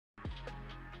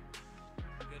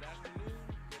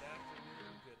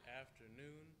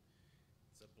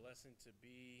blessing to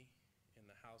be in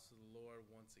the house of the Lord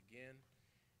once again,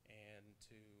 and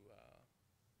to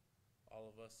all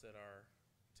of us that are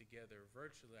together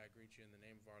virtually, I greet you in the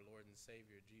name of our Lord and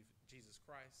Savior, Jesus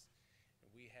Christ. And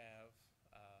we have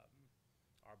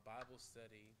our Bible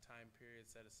study time period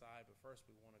set aside, but first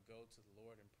we want to go to the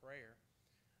Lord in prayer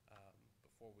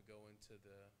before we go into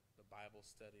the Bible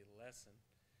study lesson.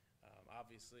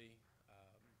 Obviously,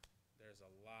 there's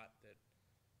a lot that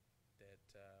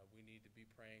we need to be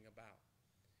praying about.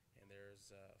 And there's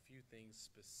a few things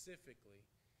specifically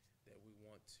that we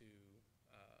want to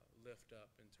lift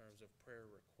up in terms of prayer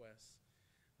requests.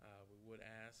 We would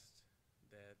ask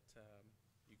that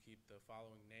you keep the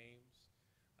following names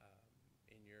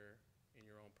in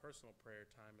your own personal prayer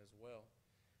time as well.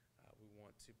 We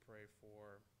want to pray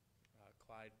for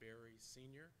Clyde Berry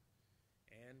Sr.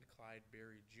 and Clyde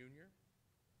Berry Jr.,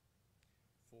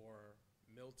 for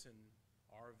Milton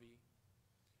Arvey,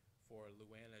 for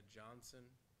Luana Johnson,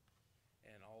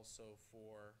 and also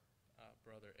for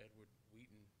Brother Edward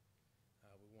Wheaton.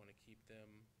 We want to keep them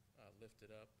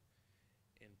lifted up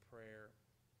in prayer.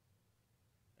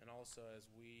 And also, as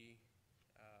we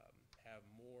have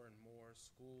more and more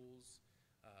schools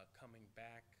coming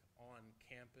back on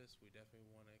campus, we definitely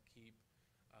want to keep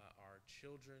our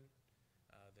children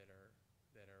that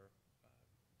are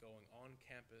going on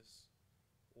campus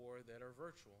or that are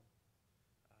virtual.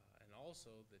 And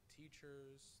also the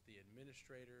teachers, the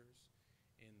administrators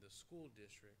in the school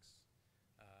districts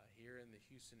here in the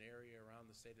Houston area, around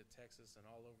the state of Texas, and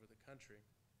all over the country,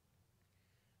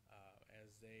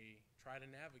 as they try to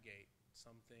navigate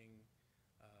something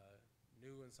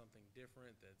new and something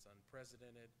different that's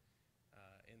unprecedented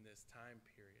in this time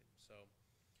period. So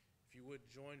if you would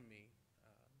join me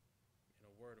in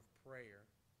a word of prayer,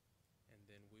 and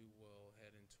then we will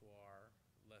head into our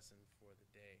lesson for the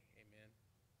day. Amen.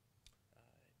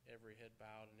 Every head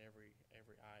bowed and every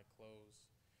eye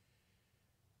closed.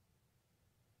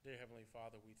 Dear Heavenly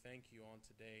Father, we thank you on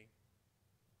today.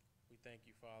 We thank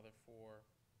you, Father, for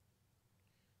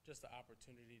just the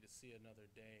opportunity to see another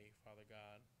day, Father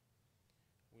God.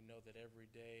 We know that every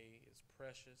day is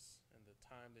precious, and the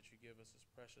time that you give us is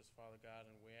precious, Father God,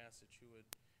 and we ask that you would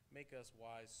make us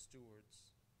wise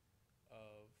stewards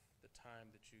of the time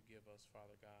that you give us,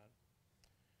 Father God.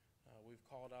 We've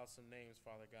called out some names,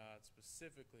 Father God,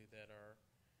 specifically that are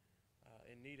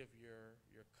in need of your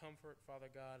comfort,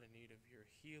 Father God, in need of your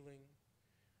healing.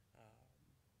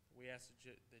 We ask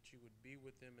that you would be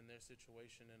with them in their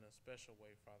situation in a special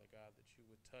way, Father God, that you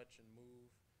would touch and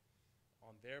move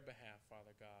on their behalf,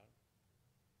 Father God,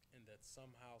 and that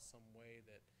somehow, some way,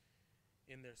 that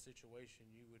in their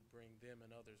situation you would bring them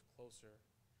and others closer,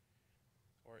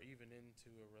 or even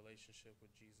into a relationship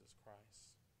with Jesus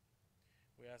Christ.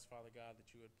 We ask, Father God,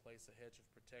 that you would place a hedge of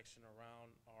protection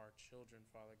around our children,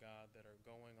 Father God, that are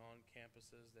going on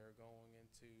campuses, that are going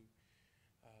into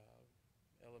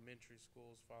elementary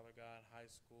schools, Father God, high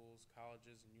schools,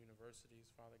 colleges, and universities,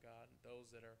 Father God, and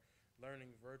those that are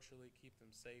learning virtually, keep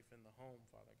them safe in the home,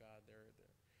 Father God.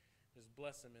 Just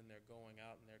bless them in their going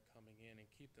out and their coming in, and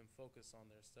keep them focused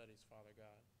on their studies, Father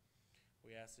God.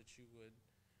 We ask that you would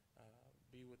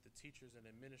be with the teachers and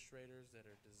administrators that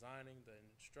are designing the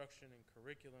instruction and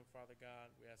curriculum, Father God.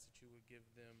 We ask that you would give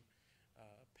them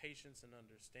patience and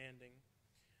understanding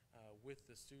with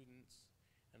the students,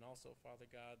 and also,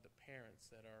 Father God, the parents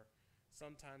that are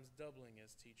sometimes doubling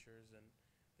as teachers and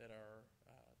that are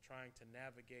trying to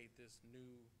navigate this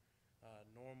new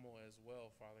normal as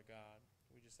well, Father God.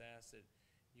 We just ask that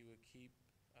you would keep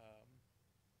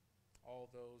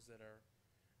all those that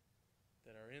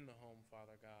are in the home,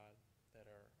 Father God, that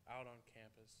are out on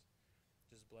campus.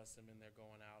 Just bless them in their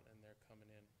going out and their coming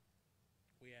in.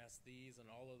 We ask these and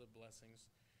all other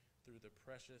blessings through the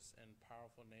precious and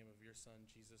powerful name of your Son,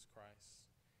 Jesus Christ.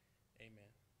 Amen.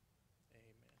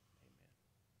 Amen. Amen.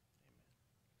 Amen.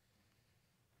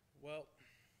 Well,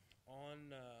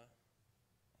 on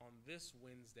this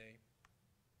Wednesday,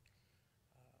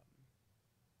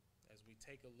 as we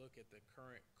take a look at the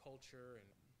current culture, and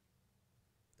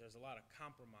there's a lot of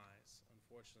compromise,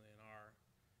 unfortunately,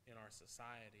 in our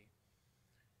society.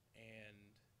 And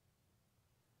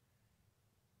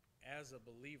as a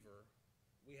believer,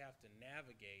 we have to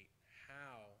navigate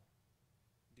how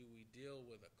do we deal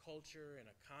with a culture and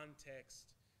a context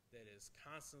that is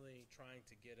constantly trying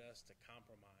to get us to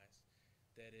compromise,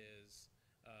 that is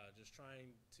just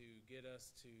trying to get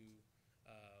us to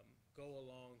go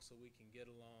along so we can get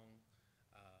along,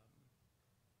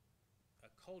 a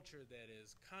culture that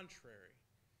is contrary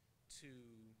to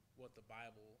what the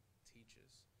Bible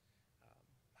teaches.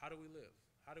 How do we live?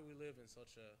 How do we live in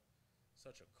such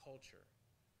a culture?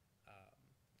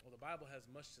 Well, the Bible has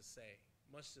much to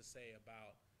say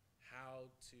about how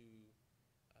to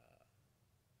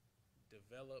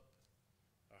develop,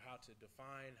 or how to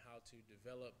define, how to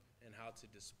develop, and how to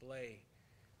display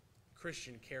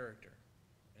Christian character.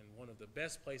 And one of the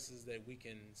best places that we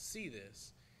can see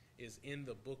this is in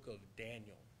the book of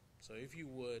Daniel. So if you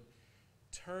would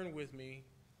turn with me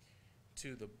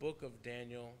to the book of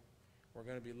Daniel, we're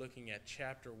going to be looking at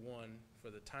chapter 1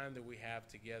 for the time that we have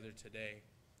together today.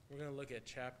 We're going to look at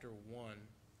chapter 1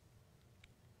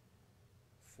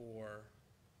 for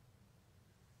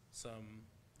some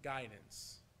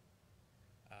guidance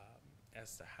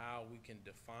as to how we can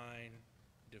define,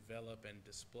 develop, and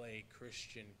display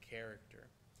Christian character.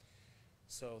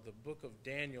 So the book of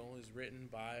Daniel is written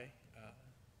by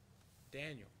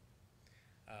Daniel.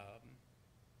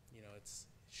 It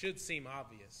should seem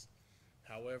obvious.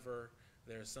 However,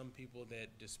 there are some people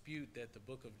that dispute that the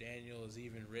book of Daniel is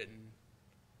even written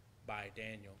by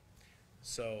Daniel.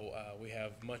 So we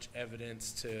have much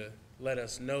evidence to let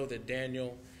us know that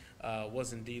Daniel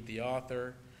was indeed the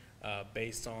author,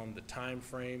 based on the time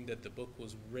frame that the book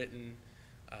was written,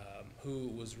 who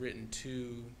it was written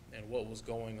to, and what was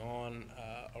going on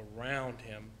around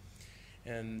him.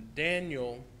 And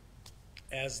Daniel,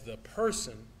 as the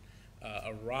person,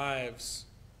 arrives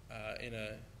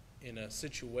in a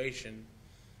situation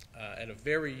at a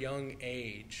very young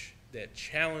age that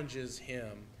challenges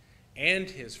him and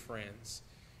his friends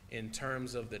in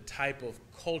terms of the type of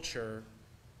culture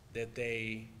that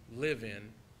they live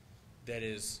in that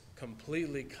is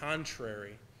completely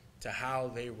contrary to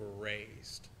how they were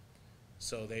raised.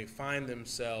 So they find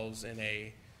themselves in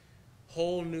a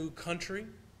whole new country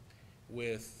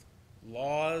with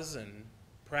laws and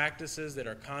practices that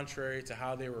are contrary to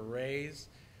how they were raised.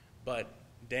 But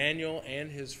Daniel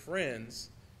and his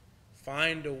friends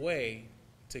find a way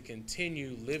to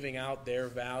continue living out their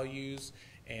values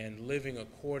and living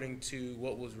according to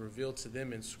what was revealed to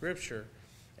them in Scripture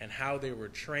and how they were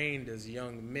trained as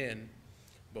young men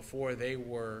before they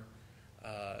were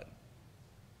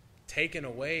taken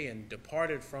away and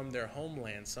departed from their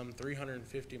homeland, some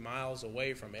 350 miles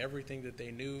away from everything that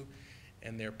they knew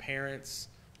and their parents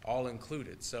all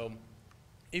included. So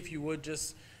if you would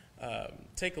just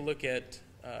take a look at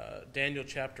Daniel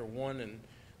chapter 1, and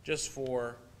just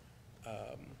for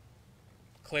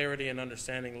clarity and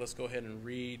understanding, let's go ahead and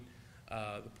read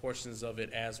the portions of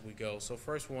it as we go. So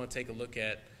first we want to take a look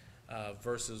at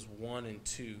verses 1 and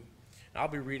 2. I'll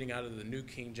be reading out of the New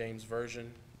King James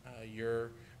Version.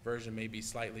 Your version may be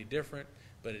slightly different,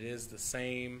 but it is the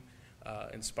same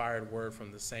inspired word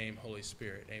from the same Holy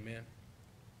Spirit. Amen.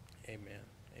 Amen.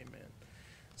 Amen.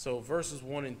 So verses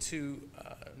 1 and 2,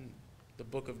 the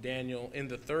book of Daniel. In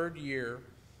the 3rd year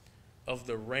of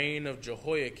the reign of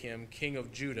Jehoiakim, king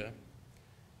of Judah,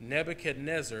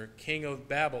 Nebuchadnezzar, king of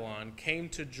Babylon, came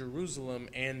to Jerusalem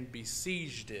and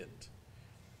besieged it.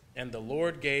 And the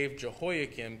Lord gave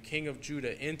Jehoiakim, king of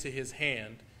Judah, into his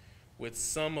hand, with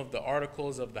some of the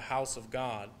articles of the house of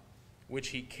God, which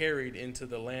he carried into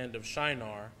the land of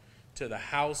Shinar, to the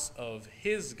house of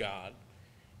his God,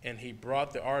 and he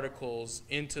brought the articles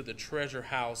into the treasure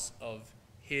house of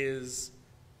his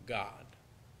God.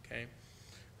 Okay?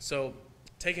 So,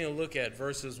 taking a look at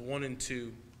verses 1 and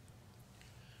 2,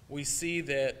 we see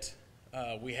that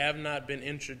we have not been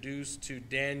introduced to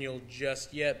Daniel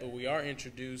just yet, but we are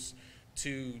introduced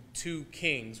to 2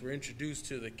 kings. We're introduced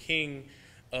to the king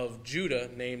of Judah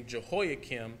named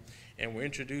Jehoiakim, and we're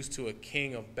introduced to a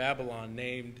king of Babylon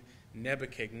named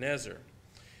Nebuchadnezzar.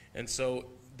 And so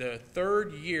the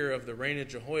 3rd year of the reign of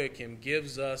Jehoiakim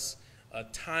gives us a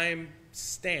time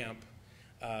stamp,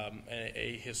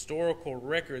 a historical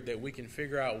record that we can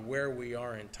figure out where we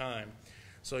are in time.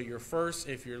 So your first,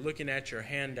 if you're looking at your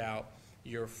handout,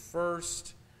 your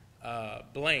first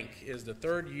blank is the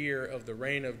 3rd year of the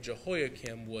reign of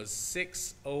Jehoiakim was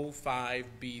 605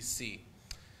 BC.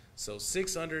 So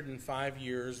 605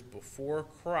 years before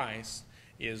Christ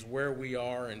is where we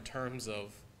are in terms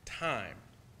of time.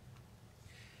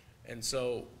 And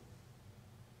so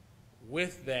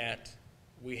with that,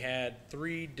 we had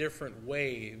 3 different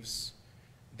waves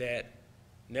that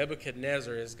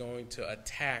Nebuchadnezzar is going to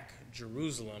attack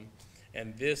Jerusalem,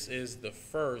 and this is the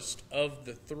first of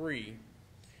the 3.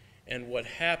 And what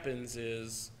happens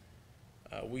is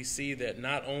we see that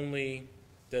not only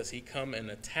does he come and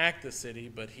attack the city,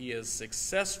 but he is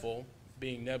successful,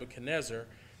 being Nebuchadnezzar,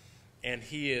 and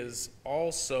he is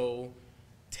also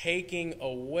taking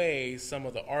away some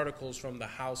of the articles from the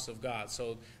house of God.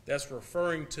 So that's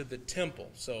referring to the temple.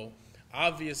 So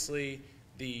obviously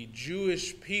the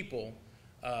Jewish people,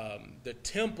 the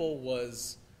temple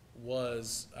was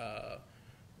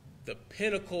the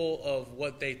pinnacle of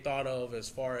what they thought of as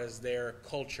far as their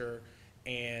culture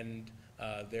and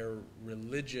their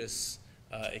religious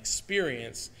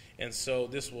experience. And so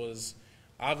this was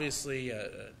obviously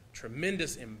a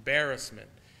tremendous embarrassment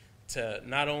to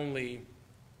not only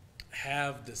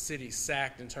have the city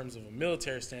sacked in terms of a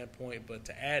military standpoint, but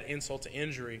to add insult to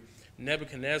injury,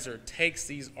 Nebuchadnezzar takes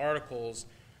these articles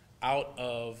out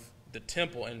of the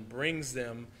temple and brings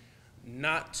them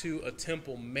not to a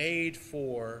temple made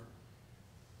for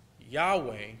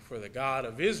Yahweh, for the God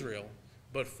of Israel,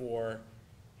 but for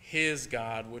his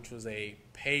God, which was a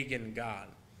pagan god.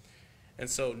 And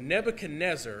so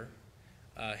Nebuchadnezzar,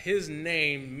 his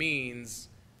name means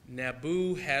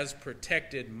Nabu has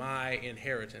protected my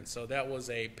inheritance. So that was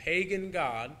a pagan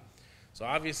god. So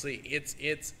obviously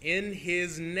it's in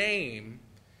his name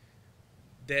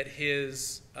that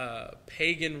his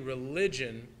pagan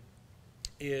religion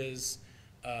is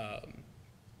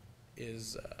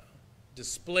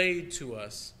displayed to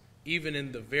us, even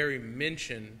in the very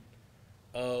mention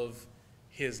of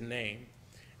his name.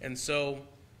 And so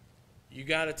you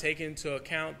got to take into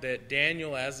account that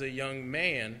Daniel, as a young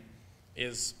man,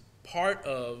 is part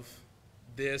of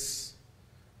this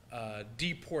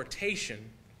deportation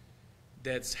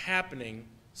that's happening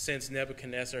since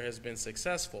Nebuchadnezzar has been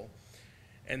successful.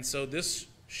 And so this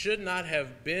should not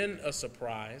have been a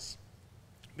surprise,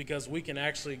 because we can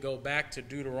actually go back to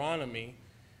Deuteronomy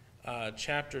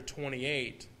chapter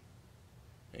 28,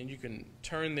 and you can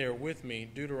turn there with me,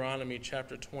 Deuteronomy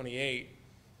chapter 28,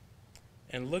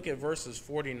 and look at verses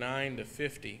 49 to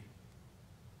 50.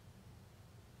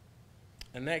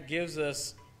 And that gives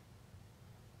us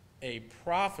a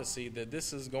prophecy that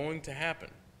this is going to happen.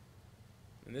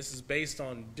 And this is based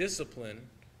on discipline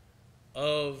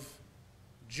of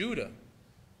Judah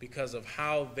because of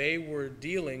how they were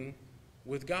dealing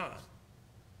with God.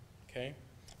 Okay?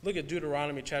 Look at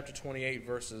Deuteronomy chapter 28,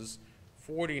 verses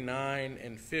 49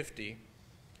 and 50.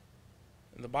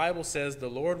 And the Bible says, "The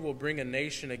Lord will bring a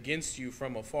nation against you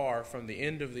from afar, from the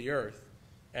end of the earth,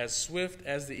 as swift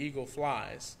as the eagle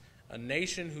flies, a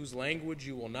nation whose language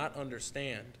you will not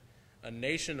understand, a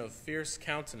nation of fierce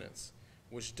countenance,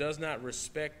 which does not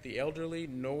respect the elderly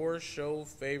nor show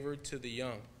favor to the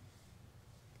young."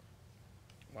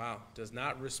 Wow, does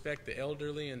not respect the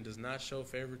elderly and does not show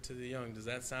favor to the young. Does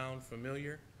that sound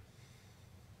familiar?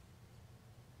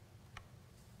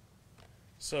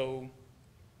 So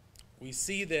we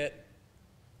see that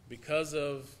because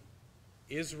of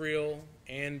Israel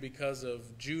and because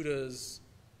of Judah's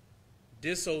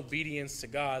disobedience to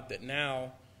God, that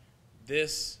now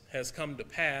this has come to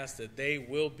pass, that they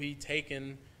will be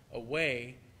taken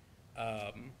away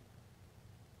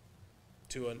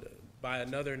by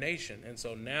another nation. And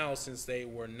so now, since they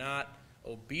were not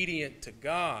obedient to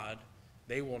God,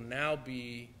 they will now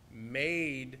be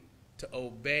made to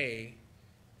obey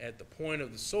at the point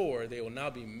of the sword. They will now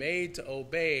be made to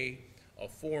obey a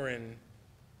foreign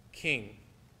king.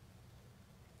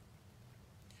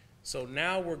 So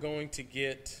now we're going to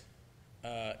get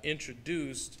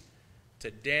introduced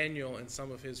to Daniel and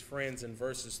some of his friends in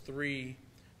verses 3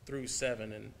 through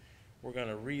 7. And we're going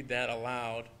to read that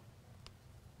aloud.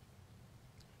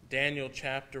 Daniel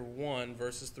chapter 1,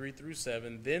 verses 3 through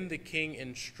 7. "Then the king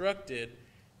instructed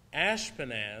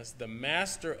Ashpenaz, the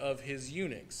master of his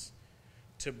eunuchs,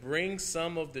 to bring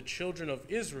some of the children of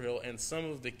Israel and some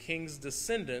of the king's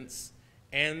descendants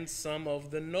and some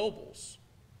of the nobles,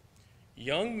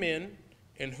 young men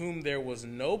in whom there was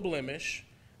no blemish,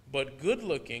 but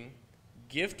good-looking,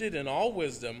 gifted in all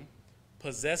wisdom,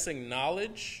 possessing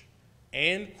knowledge,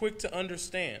 and quick to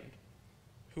understand,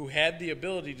 who had the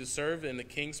ability to serve in the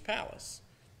king's palace,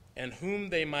 and whom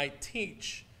they might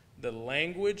teach the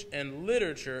language and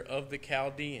literature of the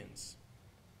Chaldeans.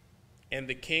 And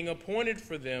the king appointed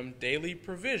for them daily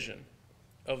provision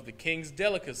of the king's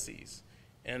delicacies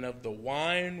and of the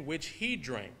wine which he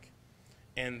drank,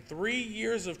 and 3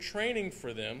 years of training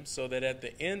for them, so that at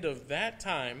the end of that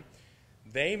time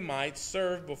they might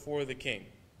serve before the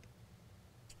king.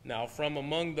 Now from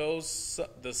among those,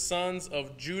 the sons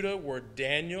of Judah were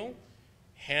Daniel,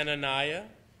 Hananiah,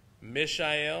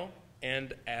 Mishael,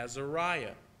 and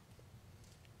Azariah.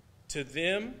 To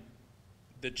them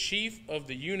the chief of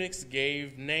the eunuchs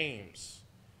gave names.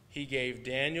 He gave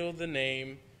Daniel the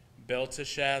name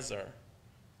Belteshazzar,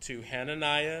 to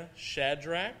Hananiah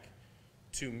Shadrach,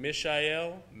 to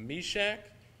Mishael Meshach,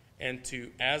 and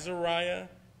to Azariah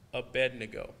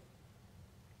Abednego.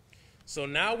 So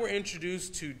now we're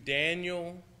introduced to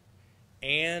Daniel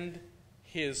and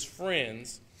his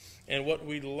friends, and what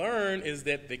we learn is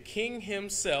that the king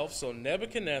himself, so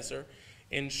Nebuchadnezzar,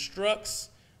 instructs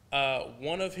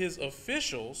one of his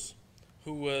officials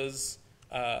who was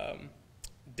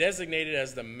designated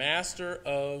as the master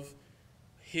of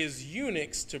his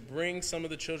eunuchs to bring some of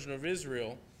the children of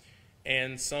Israel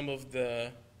and some of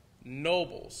the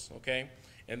nobles, okay?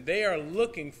 And they are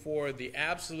looking for the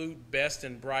absolute best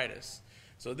and brightest.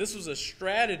 So this was a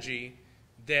strategy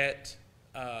that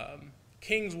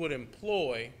kings would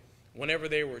employ whenever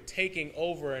they were taking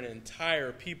over an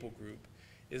entire people group,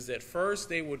 is that first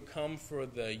they would come for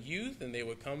the youth and they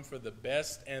would come for the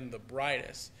best and the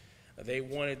brightest. They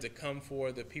wanted to come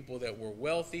for the people that were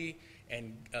wealthy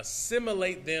and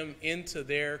assimilate them into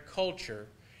their culture,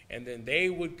 and then they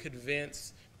would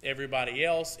convince everybody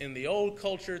else in the old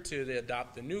culture to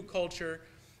adopt the new culture,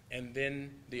 and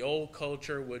then the old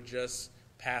culture would just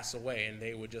pass away and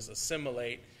they would just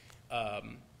assimilate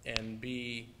and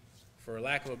be, for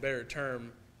lack of a better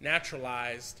term,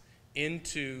 naturalized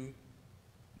into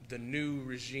the new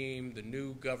regime, the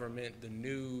new government, the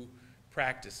new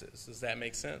practices. Does that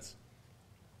make sense?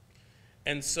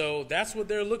 And so that's what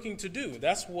they're looking to do.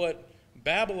 That's what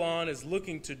Babylon is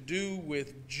looking to do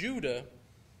with Judah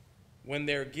when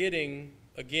they're getting,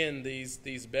 again,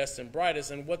 these best and brightest.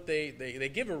 And what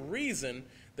they give a reason.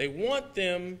 They want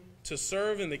them to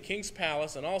serve in the king's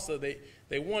palace, and also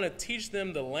they want to teach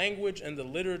them the language and the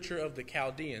literature of the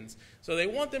Chaldeans. So they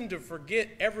want them to forget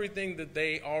everything that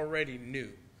they already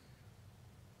knew.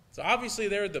 So obviously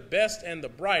they're the best and the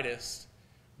brightest,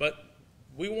 but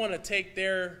we want to take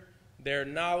their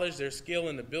knowledge, their skill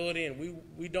and ability, and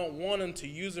we don't want them to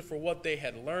use it for what they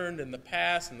had learned in the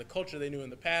past and the culture they knew in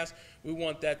the past. We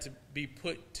want that to be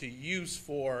put to use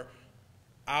for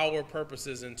our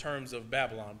purposes in terms of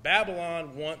Babylon.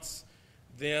 Babylon wants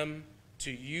them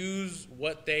to use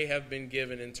what they have been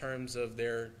given in terms of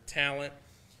their talent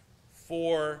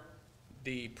for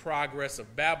the progress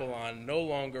of Babylon, no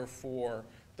longer for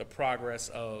the progress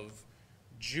of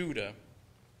Judah.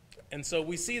 And so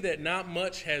we see that not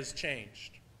much has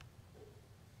changed.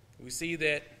 We see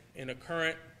that in a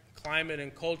current climate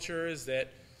and culture is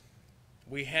that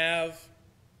we have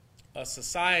a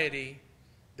society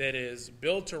that is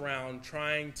built around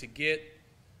trying to get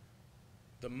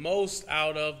the most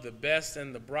out of the best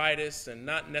and the brightest, and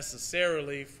not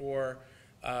necessarily for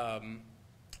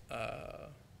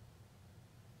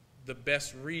the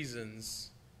best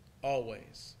reasons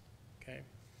always, okay?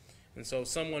 And so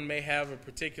someone may have a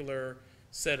particular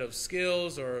set of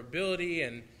skills or ability,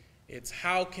 and it's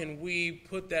how can we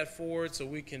put that forward so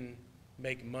we can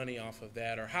make money off of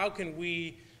that, or how can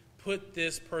we put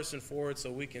this person forward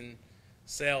so we can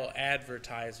sell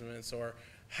advertisements, or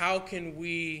how can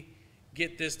we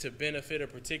get this to benefit a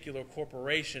particular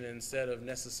corporation instead of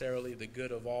necessarily the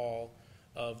good of all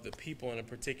of the people in a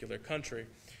particular country.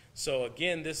 So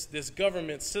again, this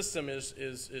government system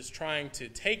is trying to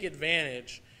take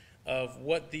advantage of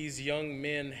what these young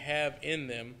men have in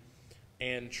them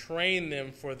and train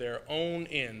them for their own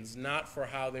ends, not for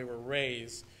how they were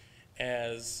raised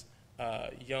as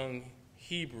young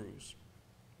Hebrews.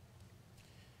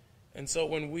 And so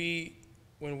when we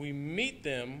meet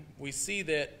them, we see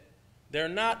that they're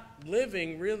not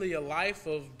living really a life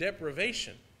of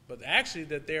deprivation, but actually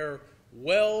that they're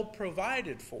well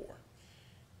provided for.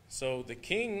 So the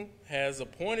king has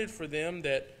appointed for them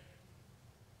that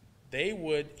they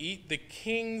would eat the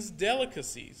king's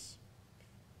delicacies,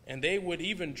 and they would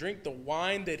even drink the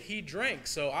wine that he drank.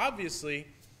 So obviously,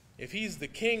 if he's the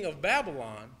king of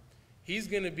Babylon, he's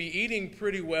going to be eating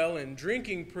pretty well and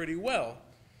drinking pretty well.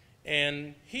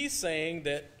 And he's saying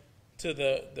that to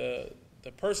the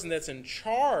person that's in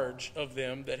charge of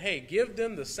them, that, hey, give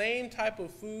them the same type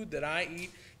of food that I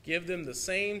eat, give them the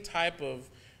same type of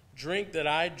drink that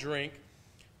I drink,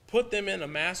 put them in a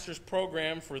master's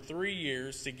program for 3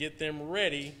 years to get them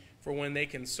ready for when they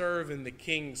can serve in the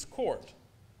king's court.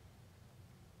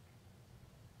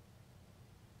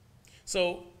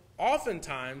 So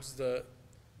oftentimes the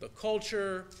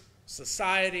culture,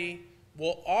 society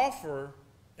will offer,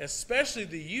 especially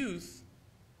the youth,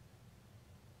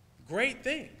 great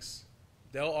things.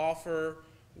 They'll offer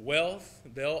wealth,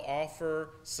 they'll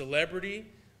offer celebrity,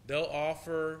 they'll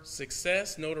offer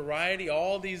success, notoriety,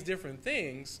 all these different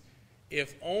things,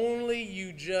 if only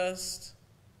you just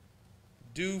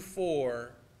do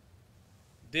for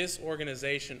this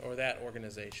organization or that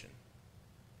organization,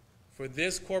 for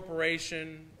this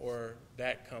corporation or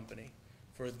that company,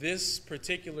 for this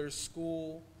particular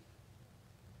school.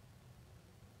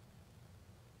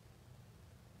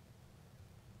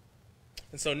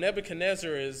 And so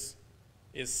Nebuchadnezzar is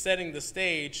setting the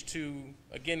stage to,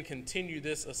 again, continue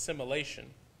this assimilation.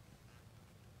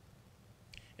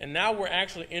 And now we're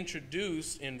actually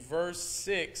introduced in verse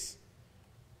 6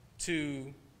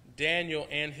 to Daniel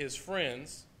and his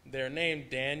friends. They're named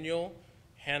Daniel,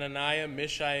 Hananiah,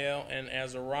 Mishael, and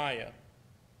Azariah.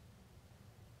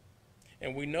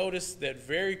 And we notice that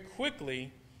very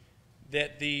quickly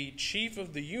that the chief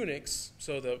of the eunuchs,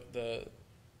 so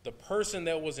the person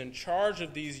that was in charge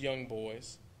of these young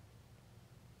boys,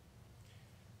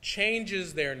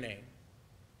 changes their name.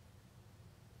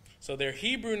 So their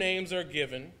Hebrew names are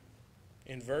given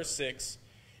in verse 6,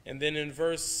 and then in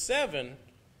verse 7,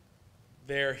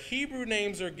 their Hebrew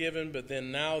names are given, but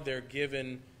then now they're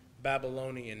given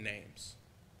Babylonian names.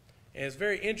 And it's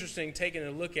very interesting taking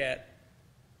a look at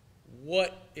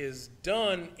what is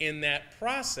done in that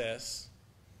process,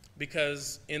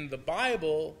 because in the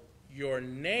Bible, your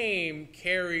name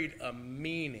carried a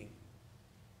meaning.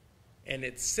 And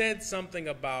it said something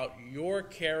about your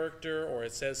character, or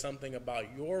it said something about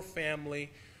your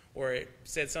family, or it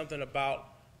said something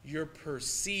about your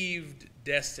perceived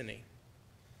destiny.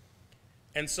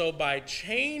 And so by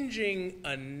changing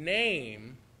a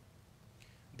name,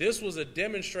 this was a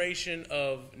demonstration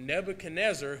of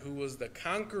Nebuchadnezzar, who was the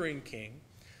conquering king.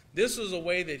 This was a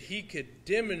way that he could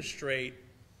demonstrate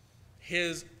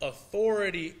his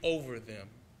authority over them.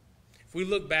 If we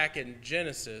look back in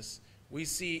Genesis, we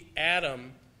see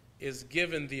Adam is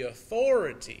given the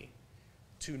authority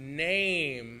to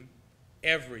name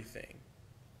everything.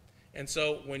 And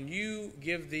so when you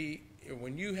have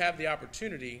the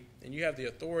opportunity and you have the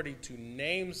authority to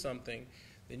name something,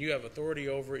 then you have authority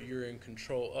over it, you're in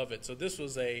control of it. So this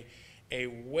was a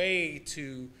way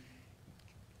to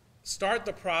start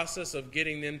the process of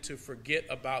getting them to forget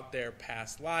about their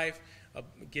past life, of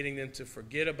getting them to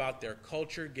forget about their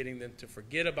culture, getting them to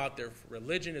forget about their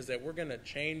religion, is that we're going to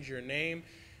change your name.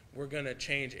 We're going to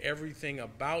change everything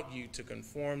about you to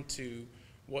conform to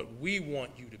what we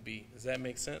want you to be. Does that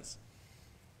make sense?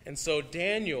 And so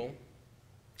Daniel,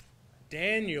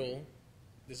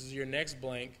 this is your next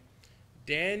blank.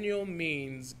 Daniel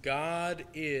means God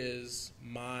is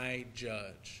my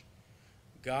judge.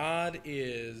 God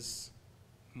is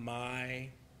my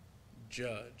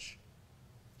judge.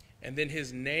 And then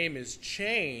his name is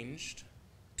changed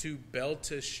to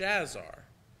Belteshazzar,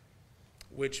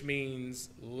 which means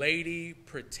Lady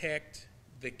Protect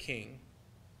the King.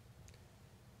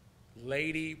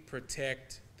 Lady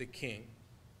Protect the King.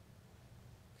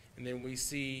 And then we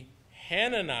see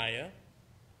Hananiah,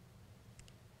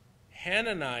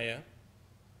 and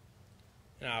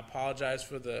I apologize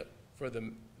for the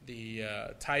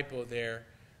typo there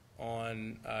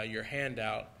on your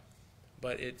handout,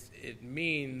 but it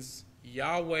means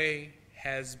Yahweh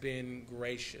has been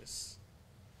gracious.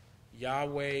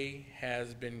 Yahweh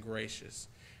has been gracious.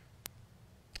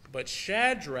 But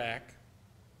Shadrach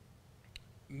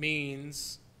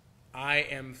means I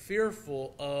am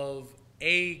fearful of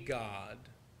a God.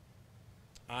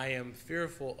 I am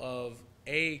fearful of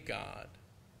a God.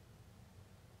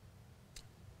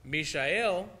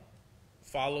 Mishael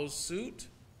follows suit.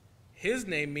 His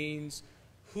name means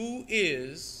who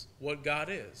is what God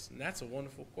is? And that's a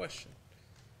wonderful question.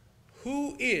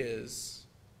 Who is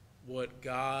what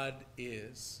God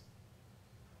is?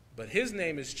 But his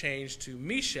name is changed to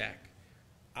Meshach.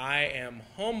 I am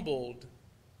humbled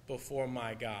before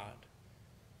my God.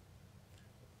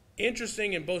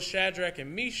 Interesting, in both Shadrach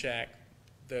and Meshach,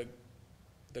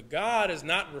 the God is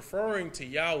not referring to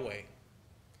Yahweh.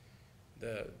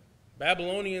 The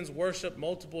Babylonians worship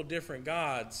multiple different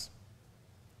gods.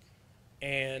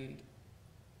 And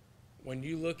when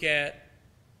you look at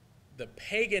the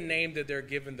pagan name that they're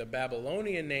given, the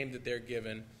Babylonian name that they're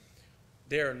given,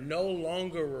 they're no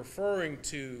longer referring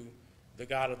to the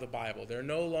God of the Bible. They're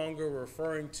no longer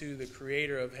referring to the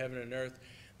creator of heaven and earth.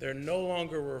 They're no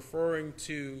longer referring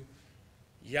to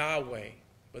Yahweh,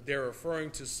 but they're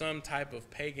referring to some type of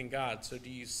pagan god. So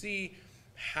do you see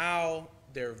how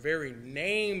their very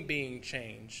name being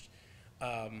changed,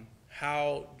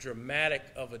 how dramatic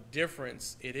of a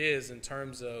difference it is in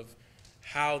terms of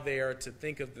how they are to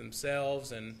think of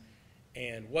themselves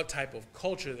and what type of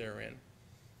culture they're in.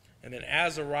 And then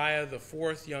Azariah, the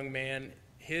fourth young man,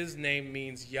 his name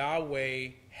means Yahweh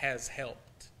has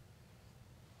helped.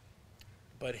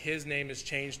 But his name is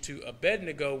changed to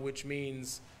Abednego, which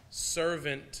means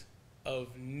servant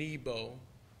of Nebo,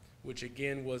 which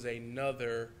again was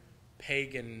another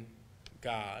pagan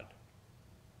god.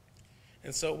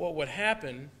 And so what would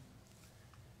happen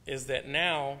is that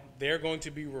now they're going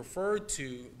to be referred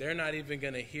to, they're not even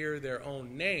going to hear their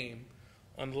own name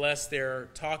unless they're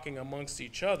talking amongst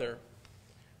each other,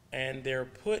 and they're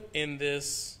put in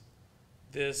this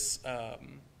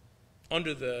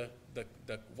under the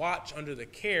watch, under the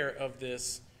care of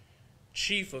this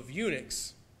chief of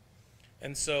eunuchs.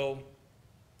 And so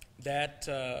that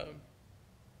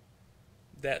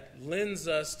that lends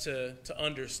us to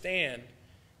understand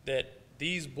that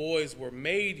these boys were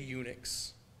made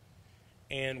eunuchs,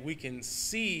 and we can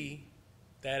see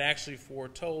that actually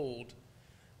foretold.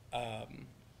 If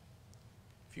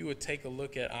you would take a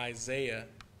look at Isaiah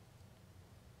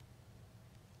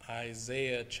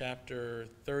chapter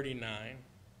 39.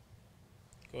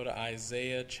 Go to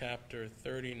Isaiah chapter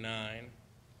 39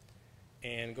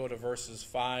 and go to verses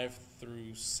 5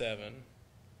 through 7.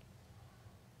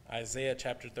 Isaiah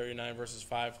chapter 39, verses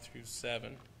 5 through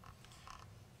 7.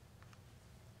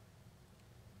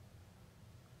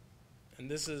 And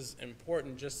this is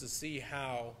important just to see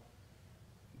how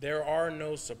there are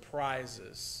no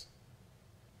surprises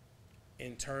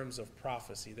in terms of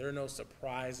prophecy. There are no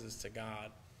surprises to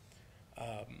God.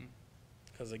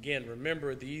 Because again,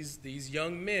 remember, these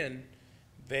young men,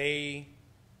 they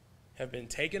have been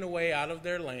taken away out of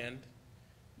their land.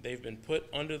 They've been put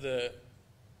under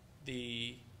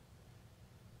the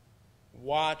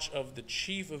watch of the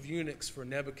chief of eunuchs for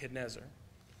Nebuchadnezzar.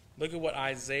 Look at what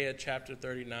Isaiah chapter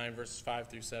 39, verses 5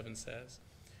 through 7 says.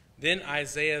 Then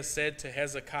Isaiah said to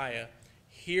Hezekiah,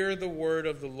 "Hear the word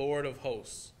of the Lord of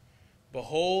hosts.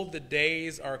 Behold, the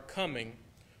days are coming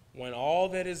when all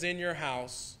that is in your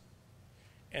house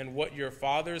and what your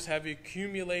fathers have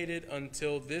accumulated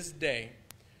until this day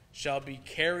shall be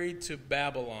carried to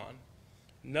Babylon.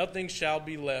 Nothing shall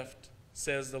be left,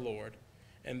 says the Lord.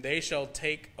 And they shall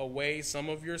take away some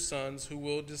of your sons who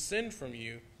will descend from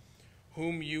you,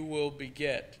 whom you will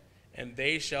beget, and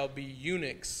they shall be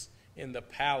eunuchs in the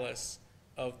palace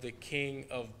of the king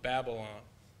of Babylon."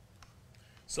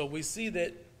 So we see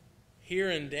that here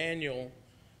in Daniel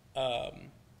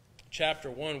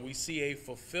chapter 1, we see a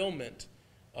fulfillment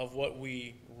of what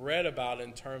we read about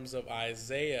in terms of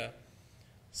Isaiah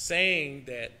saying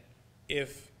that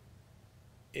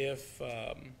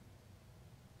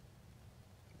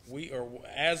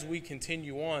as we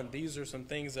continue on, these are some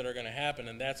things that are going to happen,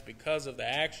 and that's because of the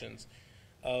actions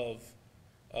of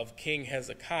King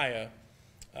Hezekiah,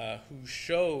 who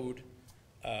showed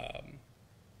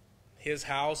his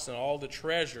house and all the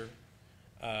treasure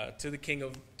to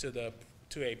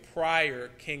a prior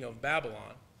king of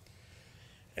Babylon.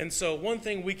 And so one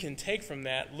thing we can take from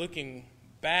that, looking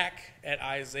back at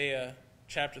Isaiah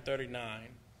chapter 39,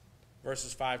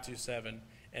 verses 5 through 7,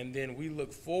 and then we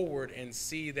look forward and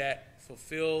see that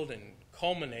fulfilled and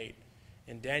culminate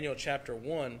in Daniel chapter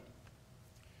 1,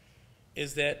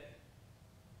 is that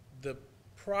the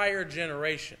prior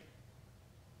generation,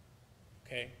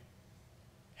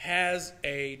 has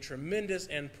a tremendous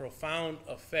and profound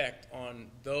effect on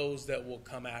those that will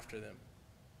come after them.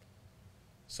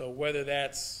 So whether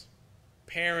that's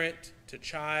parent to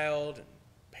child,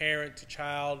 grandparent to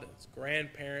child,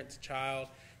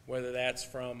 whether that's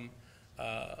from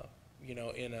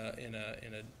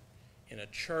in a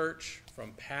church,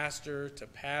 from pastor to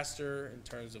pastor in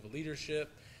terms of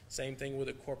leadership. Same thing with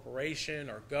a corporation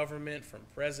or government, from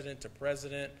president to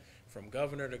president, from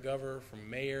governor to governor, from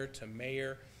mayor to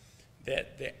mayor.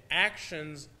 That the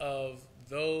actions of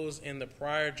those in the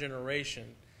prior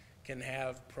generation can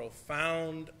have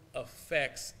profound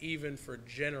effects even for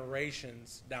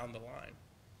generations down the line.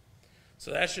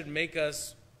 So that should make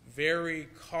us very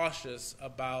cautious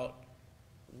about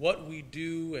what we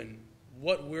do and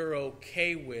what we're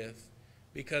okay with,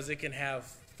 because it can have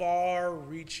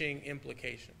far-reaching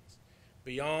implications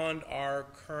beyond our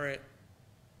current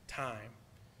time.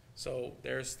 So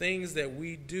there's things that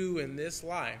we do in this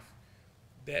life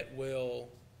that will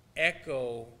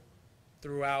echo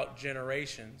throughout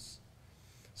generations.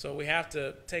 So we have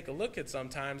to take a look at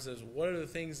sometimes as what are the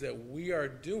things that we are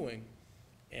doing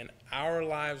in our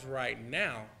lives right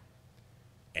now,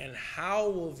 and how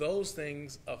will those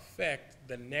things affect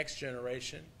the next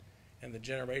generation and the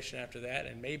generation after that,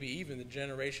 and maybe even the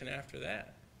generation after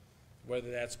that,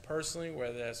 whether that's personally,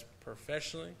 whether that's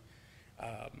professionally.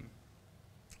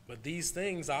 But these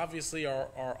things obviously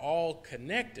are all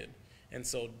connected. And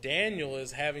so Daniel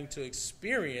is having to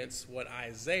experience what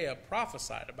Isaiah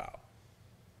prophesied about.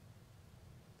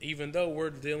 Even though we're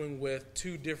dealing with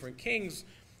two different kings,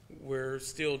 we're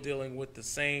still dealing with the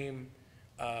same,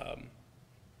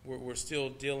 we're still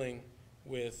dealing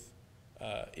with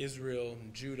Israel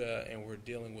and Judah, and we're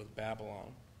dealing with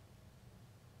Babylon.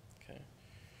 Okay.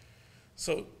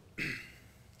 So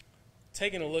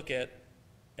taking a look at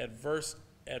verse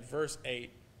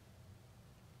 8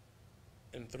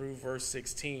 and through verse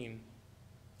 16,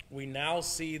 we now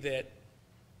see that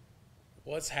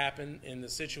what's happened in the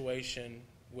situation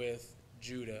with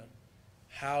Judah,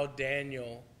 how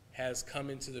Daniel has come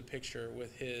into the picture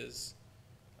with his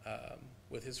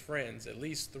friends, at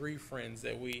least 3 friends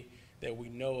that we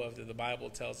know of, that the Bible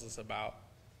tells us about,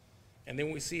 And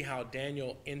then we see how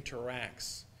Daniel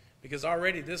interacts, because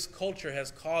already this culture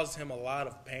has caused him a lot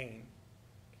of pain.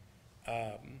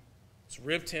 It's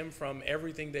ripped him from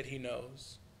everything that he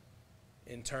knows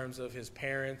in terms of his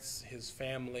parents, his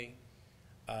family.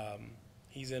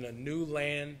 He's in a new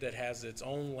land that has its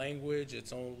own language,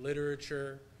 its own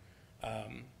literature.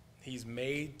 He's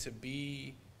made to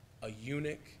be a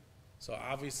eunuch, so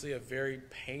obviously a very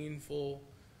painful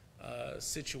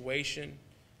situation.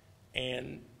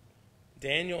 And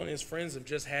Daniel and his friends have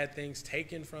just had things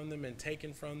taken from them,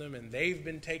 and they've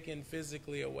been taken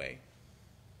physically away.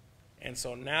 And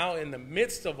so now, in the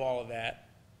midst of all of that,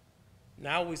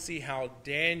 now we see how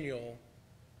Daniel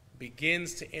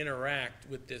begins to interact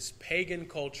with this pagan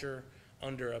culture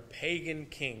under a pagan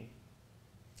king.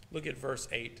 Look at verse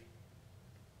 8.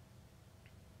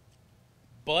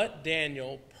 But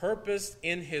Daniel purposed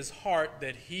in his heart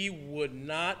that he would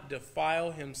not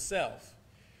defile himself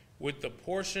with the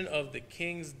portion of the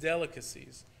king's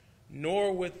delicacies,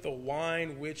 nor with the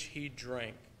wine which he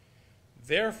drank.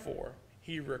 Therefore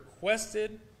he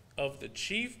requested of the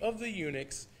chief of the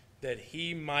eunuchs that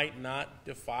he might not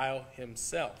defile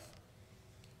himself.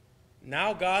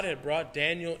 Now God had brought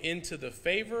Daniel into the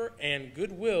favor and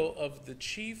goodwill of the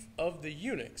chief of the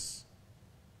eunuchs.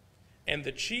 And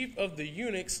the chief of the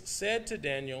eunuchs said to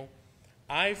Daniel,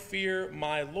 I fear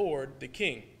my lord the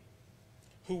king,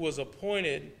 who was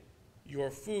appointed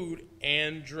your food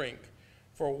and drink.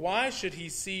 For why should he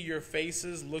see your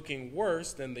faces looking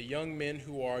worse than the young men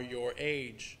who are your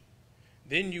age?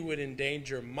 Then you would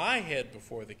endanger my head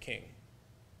before the king.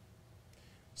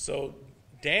 So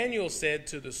Daniel said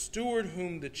to the steward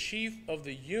whom the chief of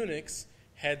the eunuchs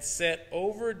had set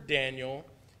over Daniel,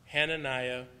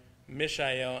 Hananiah,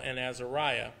 Mishael, and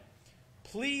Azariah,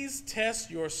 please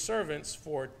test your servants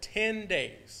for 10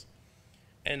 days,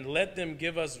 and let them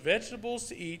give us vegetables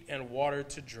to eat and water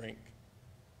to drink.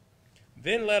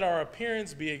 Then let our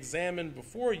appearance be examined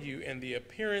before you, and the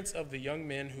appearance of the young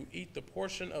men who eat the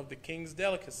portion of the king's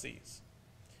delicacies.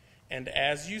 And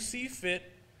as you see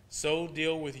fit, so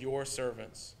deal with your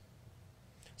servants.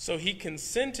 So he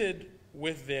consented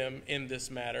with them in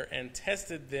this matter and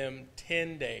tested them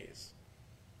 10 days.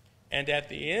 And at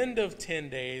the end of 10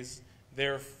 days,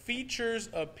 their features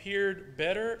appeared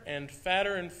better and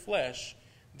fatter in flesh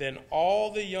than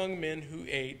all the young men who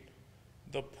ate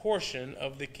the portion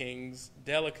of the king's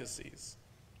delicacies.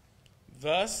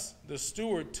 Thus the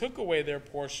steward took away their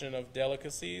portion of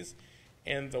delicacies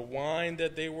and the wine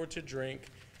that they were to drink,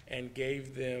 and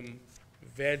gave them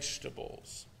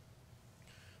vegetables.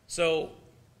 So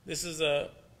this is a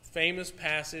famous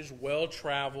passage,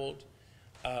 well-traveled,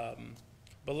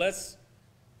 but let's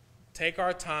take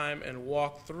our time and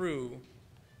walk through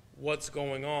what's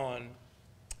going on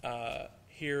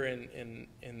here in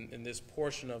this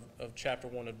portion of chapter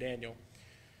 1 of Daniel.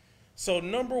 So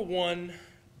number one,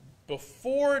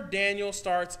 before Daniel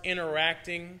starts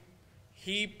interacting,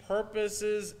 he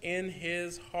purposes in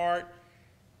his heart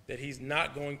that he's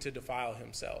not going to defile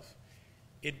himself.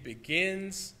 It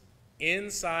begins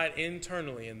inside,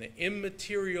 internally, in the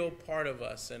immaterial part of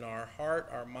us, in our heart,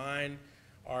 our mind,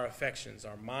 our affections,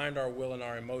 our mind, our will, and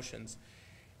our emotions.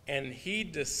 And he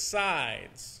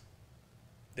decides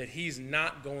that he's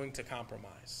not going to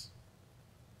compromise.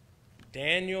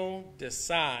 Daniel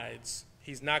decides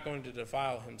he's not going to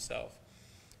defile himself.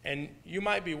 And you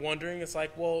might be wondering, it's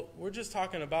like, well, we're just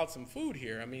talking about some food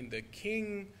here. I mean, the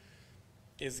king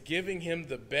is giving him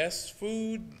the best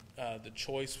food, the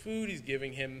choice food. He's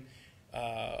giving him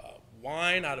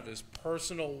wine out of his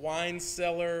personal wine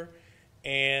cellar.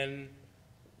 And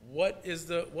what is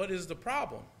the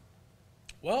problem?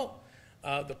 Well,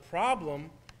 the problem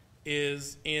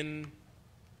is in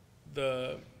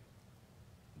the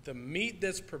meat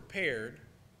that's prepared,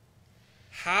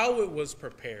 how it was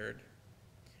prepared,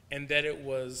 and that it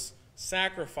was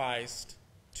sacrificed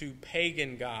to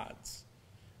pagan gods.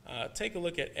 Take a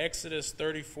look at Exodus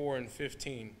 34 and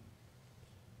 15.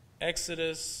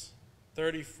 Exodus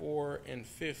 34 and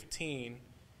 15.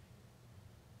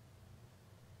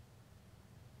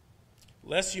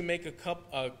 Lest you make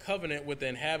a covenant with the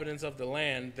inhabitants of the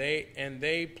land,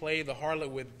 they play the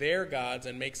harlot with their gods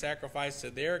and make sacrifice to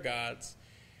their gods,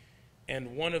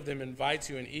 and one of them invites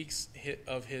you and eats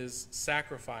of his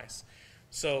sacrifice.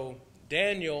 So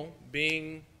Daniel,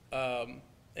 being an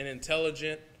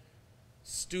intelligent,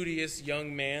 studious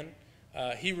young man,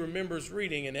 he remembers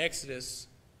reading in Exodus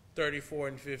 34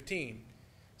 and 15.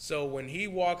 So when he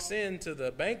walks into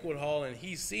the banquet hall and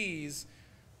he sees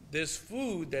this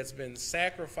food that's been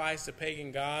sacrificed to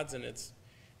pagan gods, and it's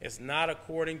not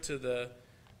according to the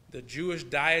Jewish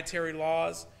dietary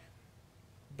laws,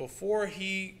 before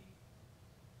he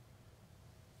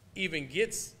even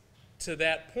gets to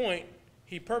that point,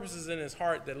 he purposes in his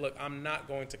heart that, look, I'm not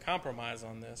going to compromise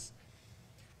on this.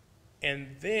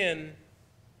 And then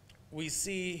we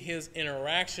see his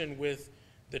interaction with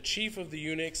the chief of the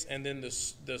eunuchs and then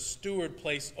the steward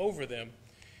placed over them.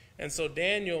 And so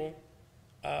Daniel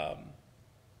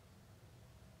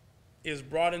is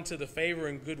brought into the favor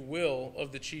and goodwill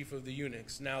of the chief of the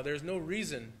eunuchs. Now, there's no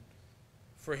reason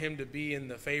for him to be in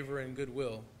the favor and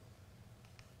goodwill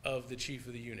of the chief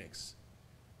of the eunuchs.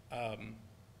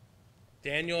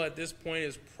 Daniel at this point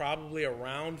is probably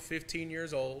around 15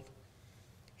 years old.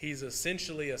 He's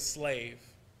essentially a slave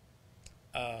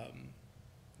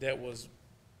that was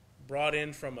brought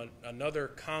in from another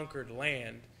conquered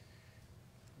land.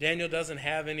 Daniel doesn't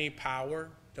have any power,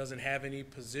 doesn't have any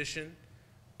position,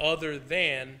 other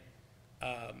than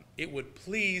it would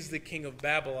please the king of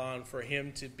Babylon for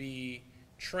him to be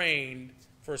trained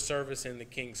for service in the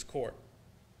king's court.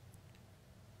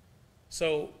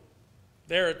 So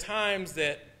there are times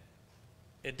that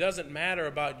it doesn't matter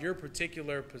about your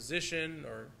particular position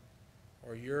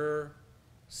or your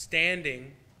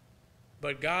standing,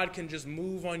 but God can just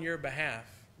move on your behalf,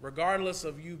 regardless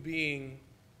of you being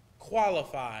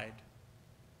qualified.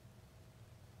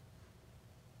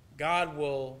 God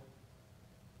will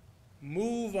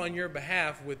move on your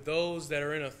behalf with those that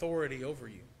are in authority over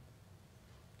you.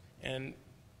 And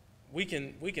we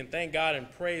can thank God and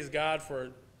praise God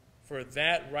for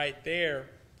that right there,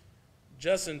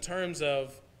 just in terms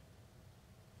of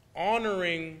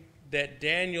honoring that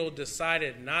Daniel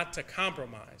decided not to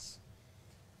compromise.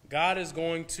 God is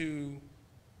going to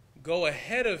go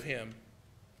ahead of him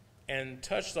and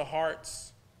touch the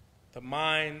hearts, the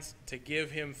minds, to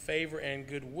give him favor and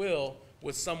goodwill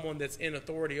with someone that's in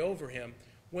authority over him,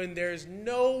 when there's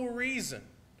no reason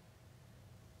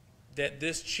that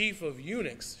this chief of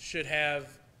eunuchs should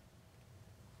have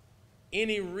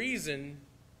any reason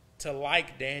to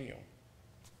like Daniel.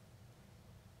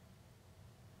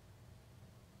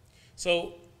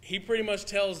 So he pretty much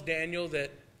tells Daniel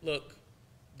that, look,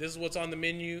 this is what's on the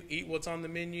menu, eat what's on the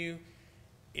menu.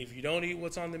 If you don't eat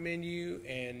what's on the menu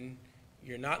and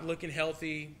you're not looking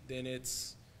healthy, then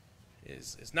it's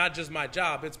not just my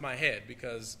job, it's my head.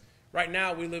 Because right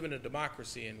now we live in a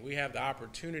democracy and we have the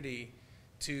opportunity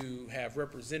to have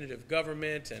representative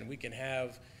government, and we can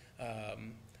have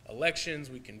elections,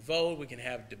 we can vote, we can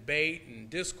have debate and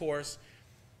discourse.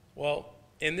 Well,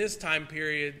 in this time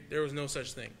period, there was no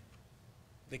such thing.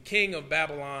 The king of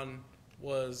Babylon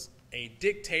was a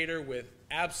dictator with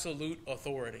absolute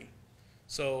authority.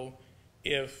 So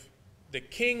if the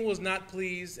king was not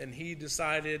pleased and he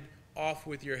decided, off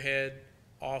with your head,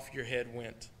 off your head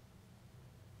went.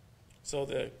 So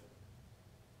the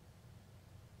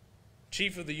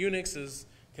chief of the eunuchs is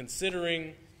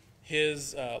considering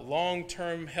his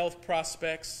long-term health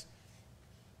prospects,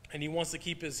 and he wants to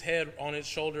keep his head on his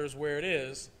shoulders where it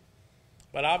is.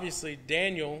 But obviously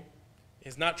Daniel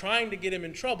is not trying to get him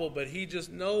in trouble, but he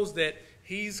just knows that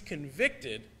he's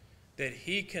convicted that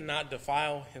he cannot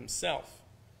defile himself.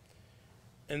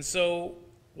 And so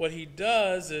what he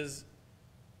does is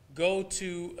go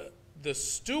to the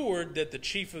steward that the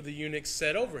chief of the eunuchs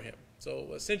set over him, so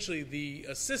essentially the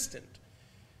assistant,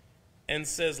 and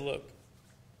says, look,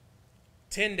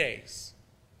 10 days.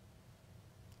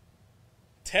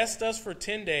 Test us for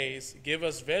 10 days, give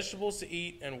us vegetables to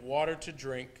eat and water to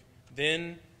drink,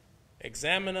 then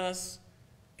examine us,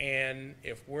 and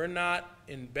if we're not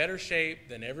in better shape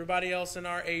than everybody else in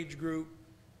our age group,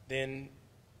 then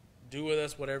do with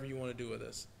us whatever you want to do with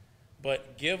us.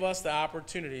 But give us the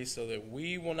opportunity so that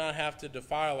we will not have to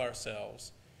defile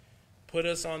ourselves. Put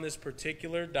us on this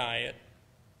particular diet,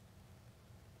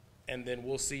 and then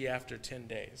we'll see after 10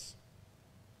 days.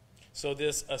 So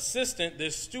this assistant,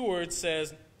 this steward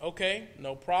says, okay,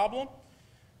 no problem.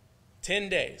 10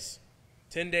 days.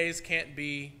 10 days can't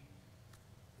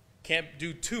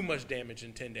do too much damage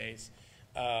in 10 days.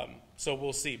 So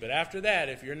we'll see. But after that,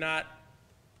 if you're not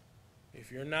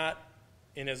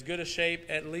in as good a shape,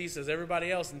 at least, as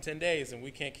everybody else in 10 days, then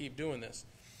we can't keep doing this.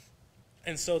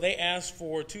 And so they asked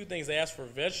for two things. They asked for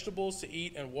vegetables to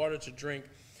eat and water to drink.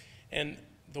 And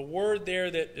the word there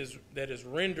that is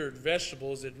rendered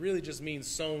vegetables, it really just means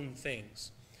sown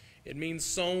things. It means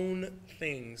sown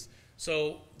things.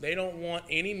 So they don't want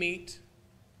any meat.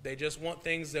 They just want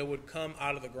things that would come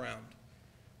out of the ground.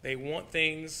 They want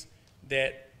things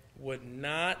that would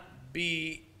not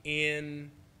be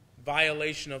in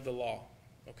violation of the law.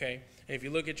 Okay? And if you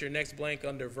look at your next blank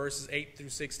under verses 8 through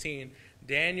 16,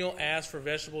 Daniel asked for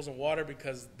vegetables and water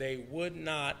because they would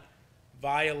not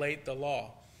violate the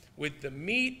law. With the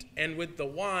meat and with the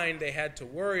wine, they had to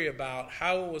worry about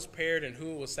how it was paired and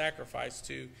who it was sacrificed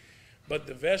to. But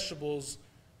the vegetables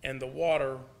and the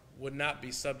water would not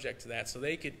be subject to that. So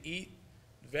they could eat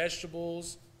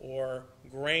vegetables or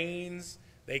grains.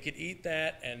 They could eat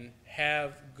that and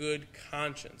have good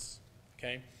conscience.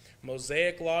 Okay?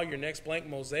 Mosaic law, your next blank,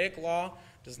 Mosaic law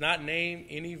does not name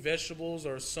any vegetables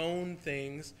or sown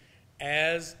things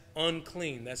as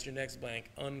unclean. That's your next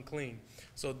blank, unclean.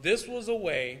 So this was a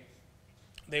way,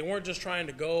 they weren't just trying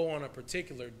to go on a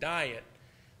particular diet.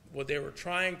 What they were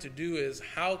trying to do is,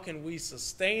 how can we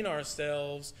sustain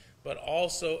ourselves, but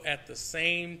also at the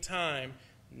same time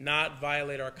not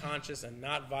violate our conscience and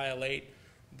not violate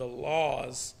the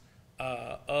laws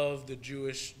of the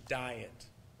Jewish diet,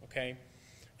 okay?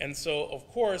 And so, of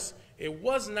course, it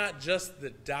was not just the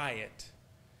diet,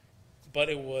 but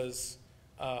it was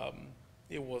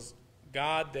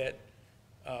God that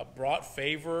brought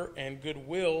favor and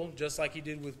goodwill, just like he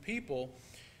did with people.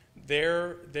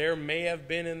 There may have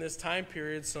been in this time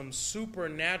period some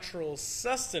supernatural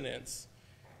sustenance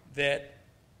that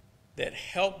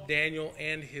helped Daniel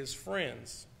and his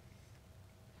friends.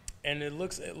 And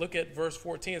look at verse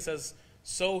 14. It says,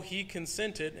 so he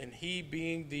consented, and he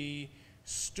being the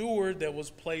steward that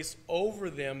was placed over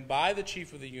them by the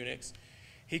chief of the eunuchs,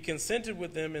 he consented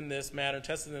with them in this matter,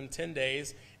 tested them 10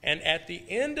 days, and at the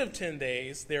end of 10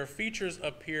 days, their features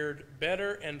appeared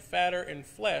better and fatter in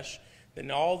flesh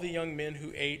than all the young men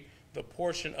who ate the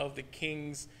portion of the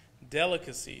king's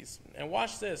delicacies. And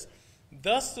watch this.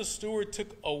 Thus the steward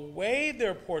took away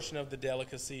their portion of the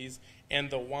delicacies and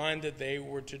the wine that they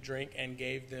were to drink, and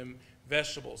gave them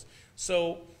vegetables.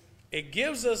 So it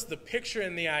gives us the picture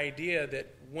and the idea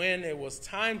that when it was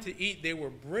time to eat, they were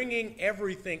bringing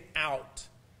everything out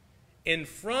in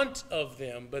front of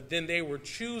them, but then they were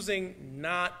choosing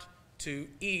not to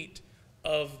eat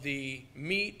of the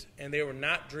meat, and they were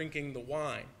not drinking the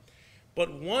wine.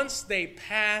 But once they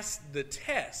passed the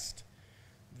test,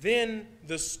 then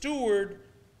the steward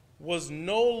was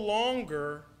no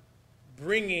longer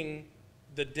bringing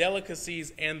the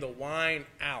delicacies and the wine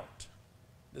out.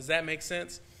 Does that make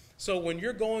sense? So when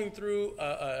you're going through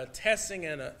a testing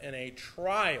and a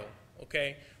trial,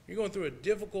 okay, you're going through a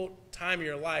difficult time in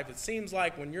your life. It seems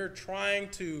like when you're trying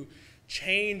to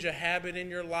change a habit in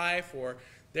your life, or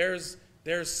there's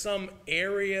some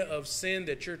area of sin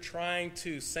that you're trying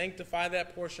to sanctify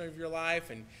that portion of your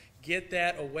life and get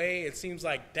that away, it seems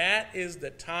like that is the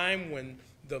time when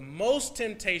the most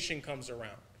temptation comes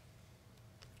around.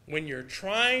 When you're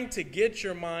trying to get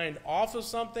your mind off of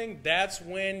something, that's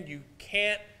when you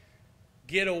can't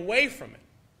get away from it.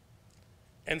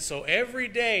 And so every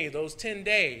day, those 10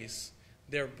 days,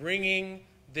 they're bringing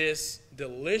this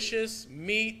delicious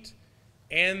meat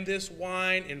and this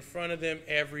wine in front of them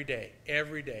every day.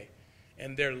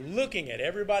 And they're looking at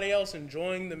everybody else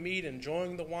enjoying the meat,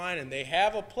 enjoying the wine, and they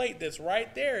have a plate that's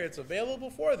right there. It's available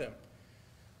for them.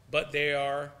 But they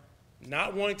are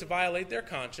not wanting to violate their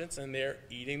conscience, and they're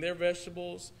eating their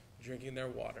vegetables, drinking their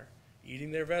water.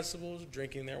 Eating their vegetables,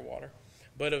 drinking their water.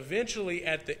 But eventually,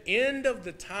 at the end of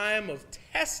the time of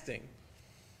testing,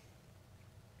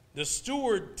 the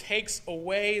steward takes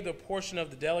away the portion of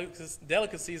the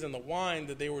delicacies and the wine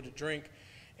that they were to drink,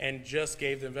 and just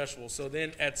gave them vegetables. So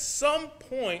then at some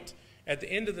point, at the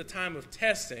end of the time of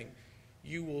testing,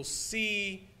 you will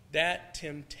see that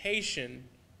temptation,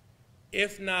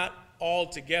 if not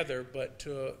altogether, but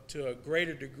to a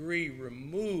greater degree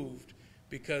removed,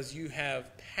 because you have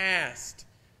passed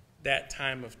that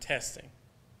time of testing.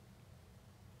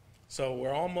 So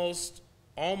we're almost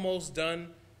done.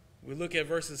 We look at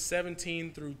verses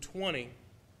 17 through 20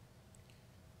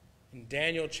 in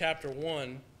Daniel chapter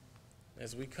 1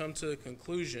 as we come to the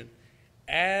conclusion.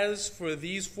 As for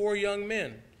these 4 young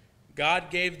men,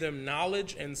 God gave them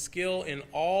knowledge and skill in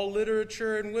all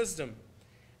literature and wisdom,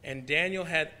 and Daniel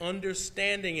had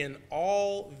understanding in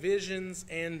all visions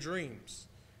and dreams.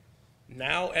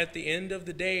 Now at the end of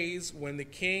the days, when the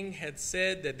king had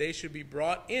said that they should be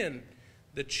brought in,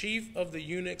 the chief of the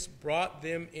eunuchs brought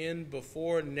them in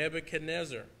before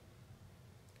Nebuchadnezzar.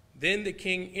 Then the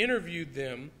king interviewed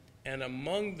them, and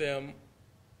among them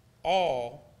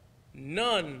all,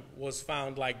 none was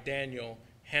found like Daniel,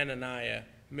 Hananiah,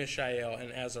 Mishael,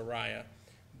 and Azariah.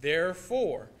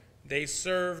 Therefore, they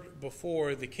served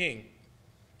before the king.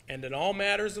 And in all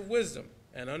matters of wisdom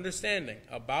and understanding,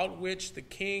 about which the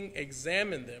king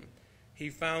examined them, he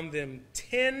found them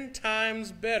 10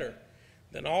 times better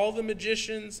than all the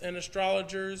magicians and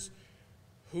astrologers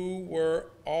who were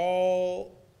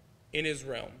all in his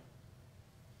realm.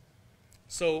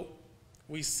 So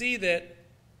we see that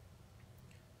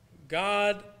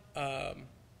God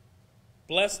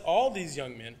blessed all these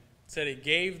young men, said he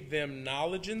gave them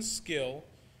knowledge and skill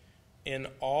in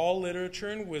all literature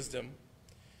and wisdom.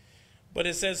 But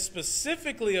it says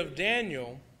specifically of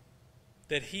Daniel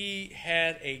that he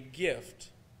had a gift.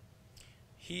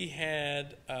 He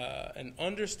had an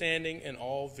understanding in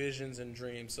all visions and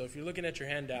dreams. So if you're looking at your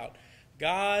handout,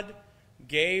 God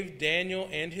gave Daniel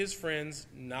and his friends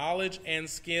knowledge and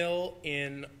skill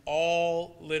in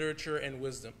all literature and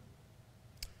wisdom.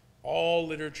 All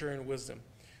literature and wisdom.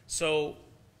 So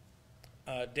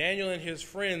Daniel and his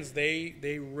friends,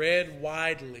 they read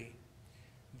widely.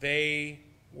 They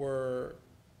were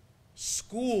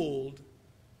schooled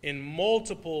in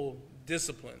multiple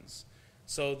disciplines.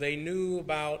 So they knew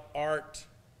about art,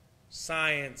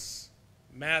 science,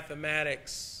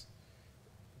 mathematics.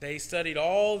 They studied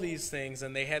all these things,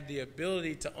 and they had the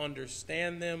ability to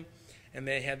understand them, and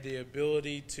they had the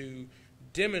ability to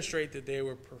demonstrate that they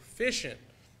were proficient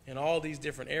in all these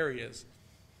different areas.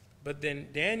 But then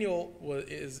Daniel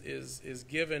is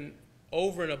given,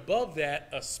 over and above that,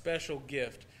 a special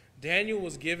gift. Daniel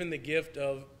was given the gift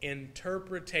of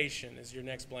interpretation, is your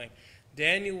next blank.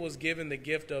 Daniel was given the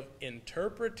gift of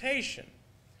interpretation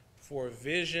for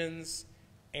visions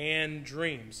and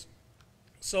dreams.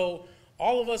 So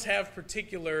all of us have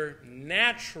particular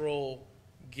natural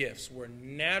gifts. We're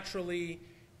naturally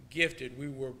gifted. We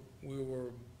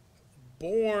were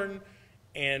born,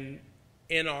 and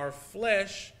in our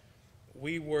flesh,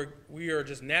 we are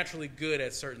just naturally good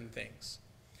at certain things.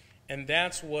 And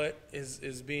that's what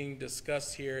is being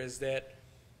discussed here, is that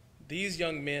these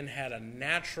young men had a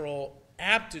natural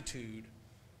aptitude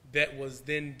that was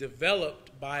then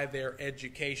developed by their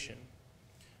education.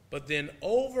 But then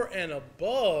over and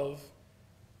above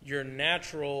your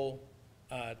natural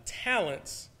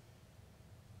talents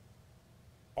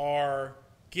are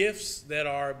gifts that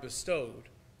are bestowed.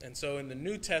 And so in the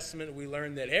New Testament, we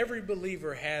learn that every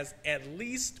believer has at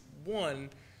least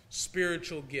one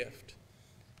spiritual gift.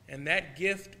 And that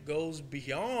gift goes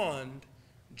beyond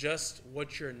just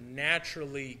what you're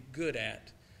naturally good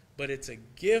at. But it's a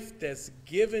gift that's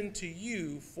given to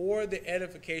you for the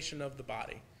edification of the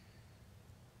body.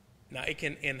 Now, it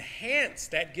can enhance,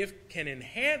 that gift can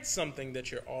enhance something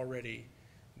that you're already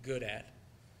good at.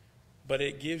 But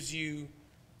it gives you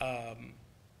a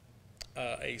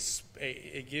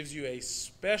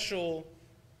special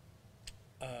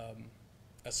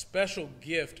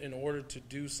gift in order to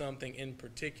do something in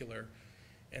particular,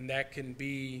 and that can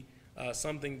be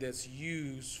something that's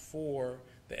used for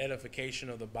the edification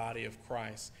of the body of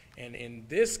Christ. And in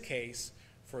this case,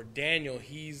 for Daniel,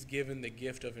 he's given the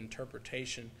gift of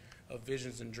interpretation of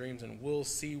visions and dreams, and we'll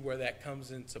see where that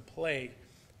comes into play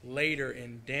later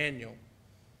in Daniel.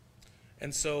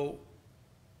 And so,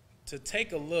 to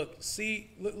take a look,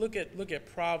 look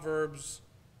at Proverbs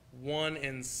 1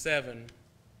 and 7.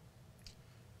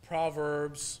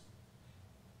 Proverbs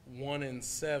 1 and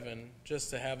 7, just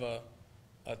to have a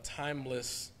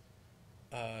timeless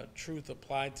truth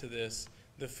applied to this.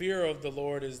 The fear of the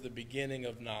Lord is the beginning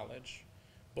of knowledge,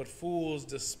 but fools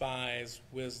despise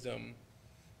wisdom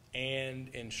and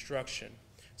instruction.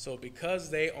 So because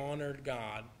they honored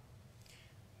God,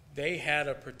 they had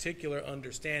a particular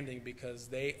understanding because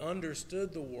they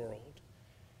understood the world,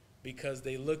 because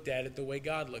they looked at it the way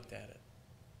God looked at it.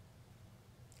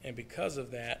 And because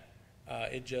of that,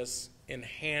 it just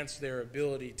enhanced their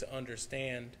ability to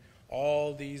understand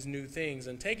all these new things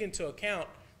and take into account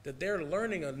that they're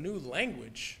learning a new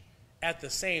language at the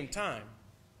same time.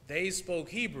 They spoke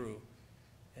Hebrew,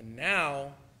 and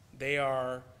now they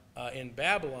are in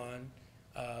Babylon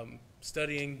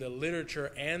studying the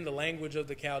literature and the language of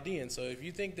the Chaldeans. So if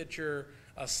you think that your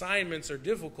assignments are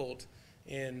difficult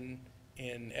in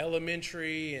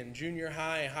elementary and junior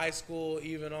high and high school,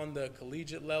 even on the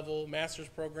collegiate level master's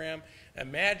program,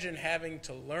 imagine having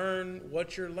to learn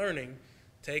what you're learning,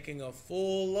 taking a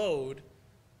full load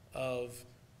of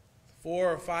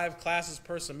 4 or 5 classes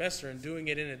per semester and doing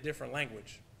it in a different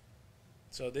language.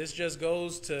 So this just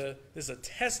goes to, this is a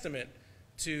testament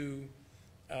to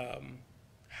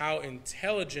how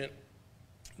intelligent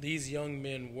these young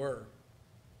men were.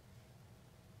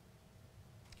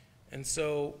 And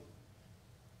so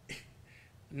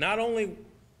not only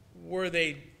were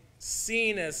they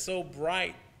seen as so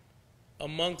bright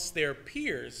amongst their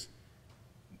peers,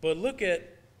 but look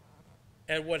at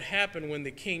what happened when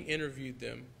the king interviewed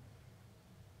them.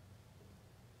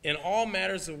 In all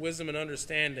matters of wisdom and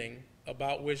understanding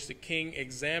about which the king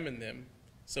examined them,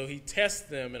 so he tests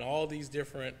them in all these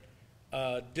different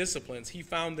disciplines, he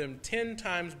found them 10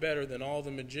 times better than all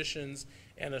the magicians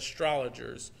and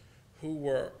astrologers who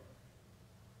were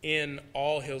in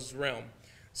all his realm.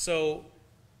 So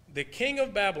the king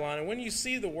of Babylon, and when you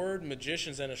see the word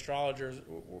magicians and astrologers,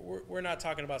 we're not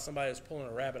talking about somebody that's pulling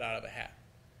a rabbit out of a hat.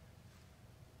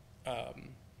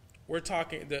 We're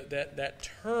talking that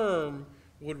term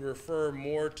would refer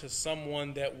more to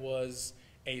someone that was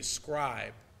a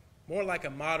scribe, more like a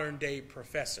modern day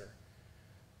professor.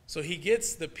 So he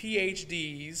gets the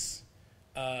PhDs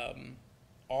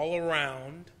all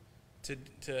around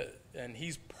and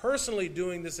he's personally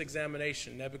doing this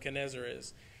examination. Nebuchadnezzar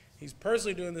is. He's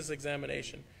personally doing this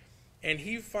examination. And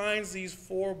he finds these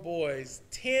 4 boys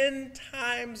 10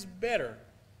 times better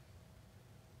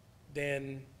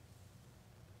than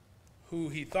who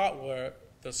he thought were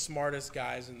the smartest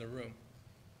guys in the room.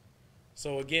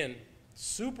 So again,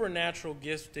 supernatural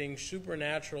gifting,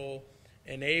 supernatural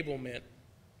enablement,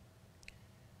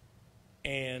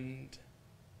 and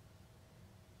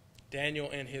Daniel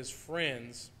and his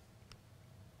friends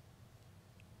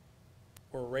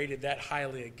were rated that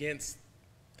highly against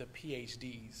the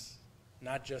PhDs,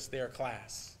 not just their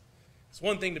class. It's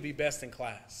one thing to be best in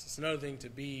class. It's another thing to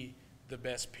be the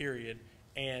best, period,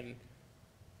 and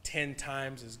 10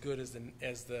 times as good as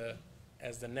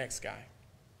the next guy.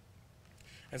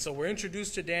 And so we're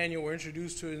introduced to Daniel, we're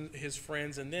introduced to his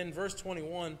friends, and then verse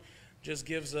 21 just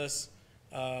gives us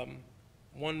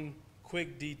one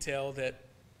quick detail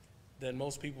that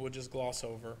most people would just gloss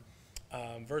over.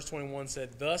 Verse 21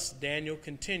 said, "Thus Daniel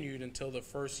continued until the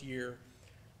first year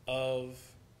of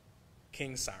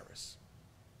King Cyrus."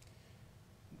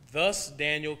 Thus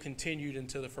Daniel continued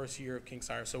until the first year of King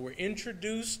Cyrus. So we're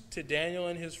introduced to Daniel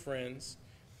and his friends.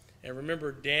 And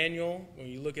remember, Daniel, when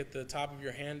you look at the top of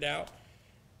your handout,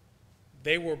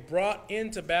 they were brought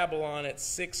into Babylon at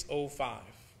 605.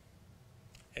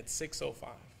 At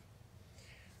 605.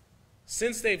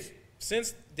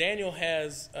 Since Daniel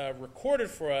has recorded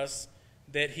for us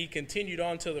that he continued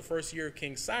on till the first year of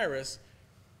King Cyrus,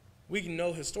 we can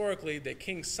know historically that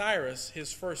King Cyrus,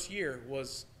 his first year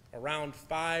was around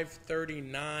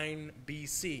 539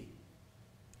 BC.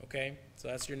 Okay, so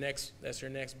that's your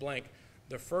next blank.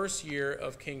 The first year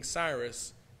of King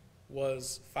Cyrus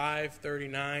was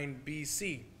 539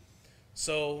 BC.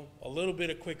 So a little bit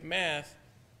of quick math,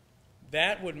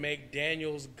 that would make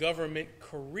Daniel's government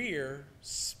career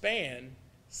span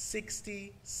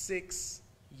 66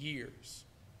 years.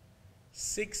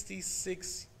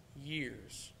 66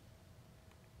 years.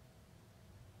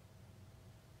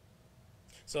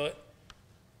 So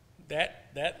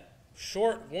that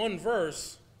short one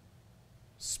verse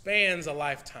spans a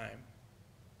lifetime.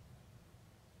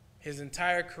 His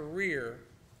entire career,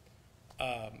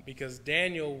 because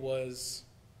Daniel was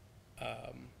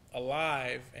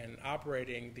alive and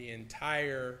operating the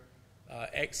entire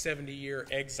 70-year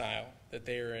exile that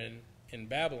they are in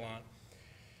Babylon.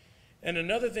 And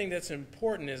another thing that's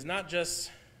important is not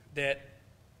just that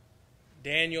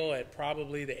Daniel, at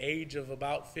probably the age of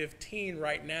about 15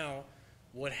 right now,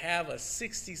 would have a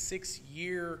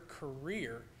 66-year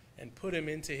career and put him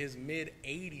into his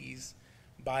mid-80s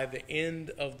by the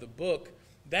end of the book.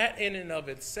 That in and of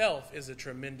itself is a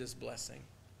tremendous blessing.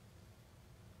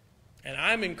 And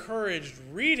I'm encouraged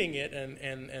reading it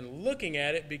and looking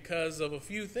at it because of a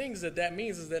few things that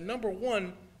means. Is that, number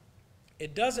one,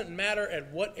 it doesn't matter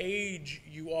at what age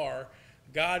you are,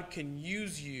 God can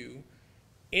use you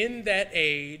in that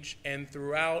age and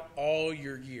throughout all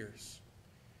your years.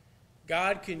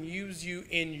 God can use you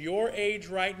in your age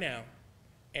right now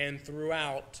and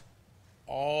throughout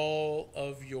all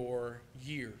of your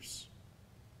years.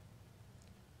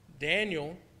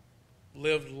 Daniel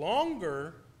lived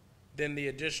longer than the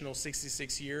additional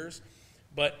 66 years,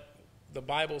 but the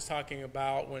Bible's talking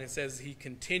about, when it says he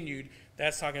continued,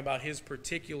 that's talking about his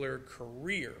particular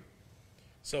career.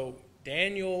 So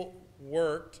Daniel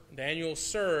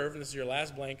served, and this is your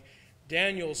last blank,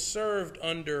 Daniel served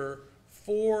under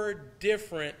 4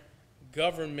 different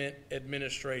government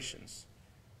administrations.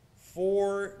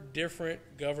 4 different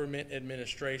government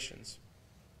administrations.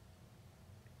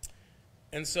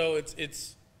 And so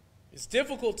it's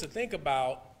difficult to think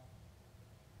about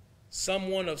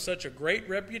someone of such a great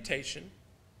reputation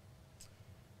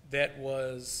that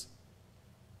was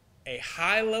a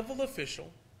high-level official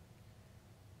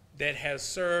that has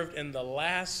served in the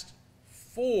last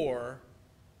 4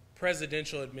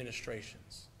 presidential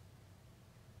administrations.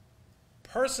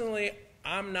 Personally,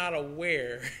 I'm not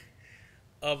aware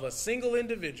of a single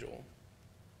individual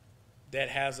that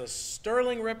has a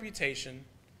sterling reputation,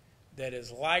 that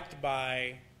is liked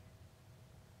by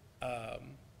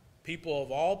people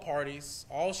of all parties,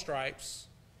 all stripes,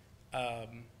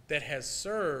 that has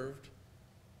served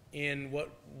in what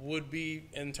would be,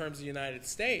 in terms of the United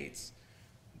States,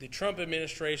 the Trump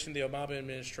administration, the Obama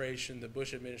administration, the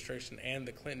Bush administration, and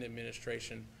the Clinton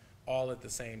administration all at the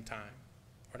same time,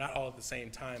 or not all at the same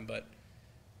time, but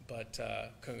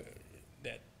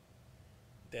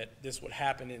that this would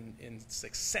happen in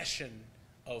succession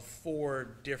of 4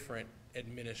 different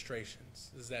administrations.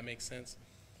 Does that make sense?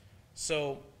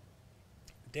 So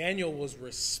Daniel was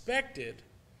respected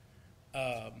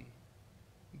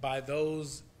by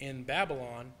those in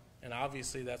Babylon, and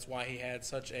obviously that's why he had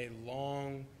such a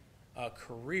long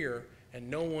career, and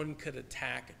no one could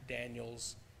attack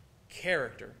Daniel's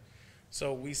character.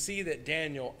 So we see that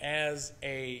Daniel, as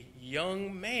a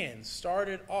young man,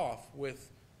 started off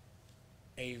with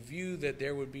a view that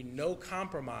there would be no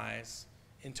compromise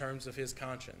in terms of his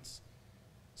conscience.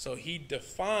 So he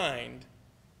defined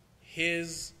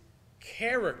his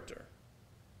character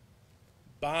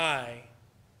by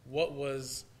what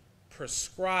was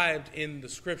prescribed in the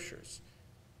scriptures.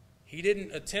 He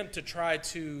didn't attempt to try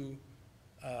to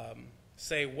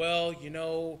say, well, you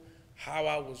know, how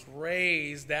I was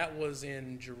raised, that was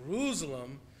in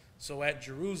Jerusalem, so at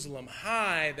Jerusalem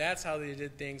High, that's how they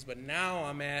did things, but now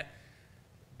I'm at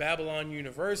Babylon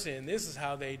University, and this is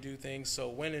how they do things, so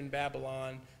when in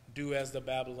Babylon, do as the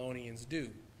Babylonians do.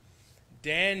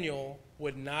 Daniel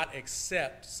would not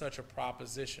accept such a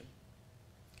proposition.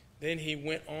 Then he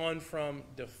went on from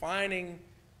defining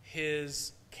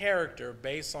his character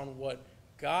based on what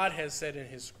God has said in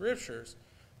his scriptures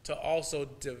to also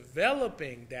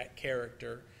developing that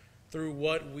character through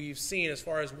what we've seen as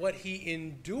far as what he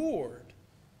endured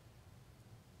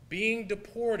being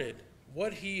deported,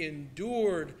 what he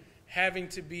endured having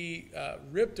to be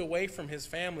ripped away from his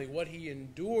family, what he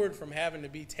endured from having to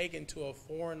be taken to a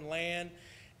foreign land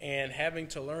and having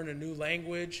to learn a new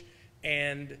language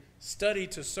and study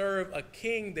to serve a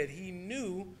king that he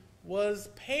knew was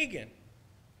pagan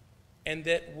and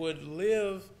that would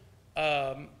live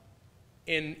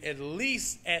in at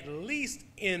least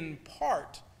in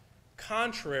part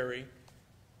contrary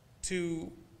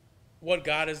to what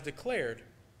God has declared.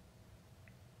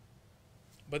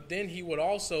 But then he would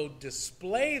also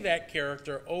display that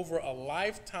character over a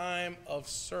lifetime of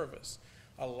service,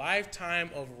 a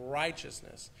lifetime of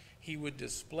righteousness. He would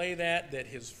display that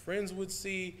his friends would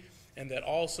see, and that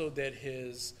also that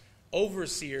his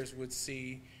overseers would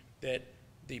see, that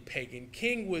the pagan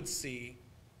king would see,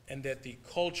 and that the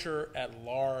culture at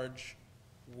large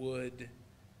would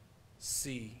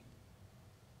see.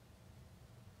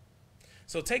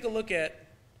 So take a look at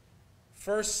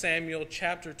 1 Samuel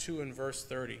chapter 2 and verse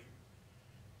 30.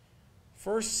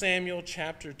 1 Samuel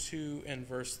chapter 2 and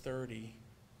verse 30.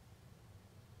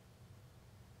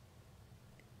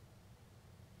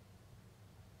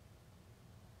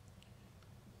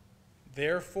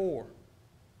 Therefore,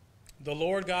 the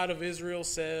Lord God of Israel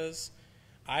says,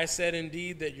 I said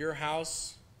indeed that your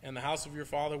house and the house of your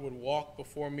father would walk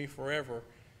before me forever.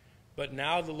 But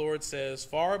now the Lord says,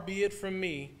 far be it from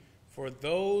me, for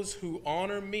those who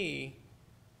honor me,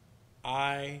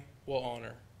 I will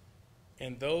honor,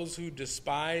 and those who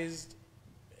despise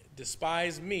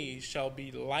me shall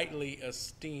be lightly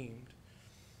esteemed.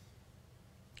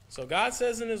 So God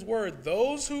says in his word,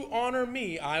 those who honor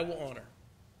me, I will honor.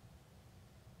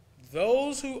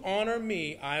 Those who honor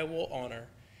me, I will honor.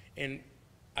 And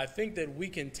I think that we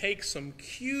can take some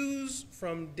cues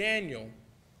from Daniel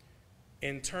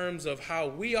in terms of how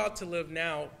we ought to live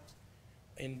now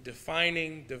in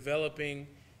defining, developing,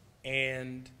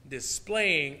 and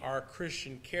displaying our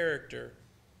Christian character,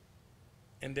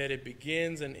 and that it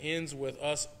begins and ends with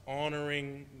us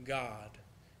honoring God.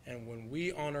 And when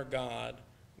we honor God,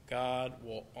 God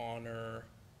will honor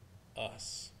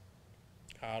us.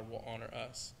 God will honor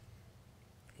us.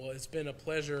 Well, it's been a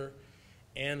pleasure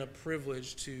and a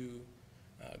privilege to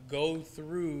go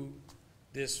through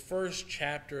this first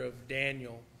chapter of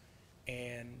Daniel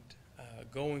and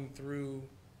going through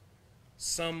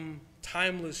some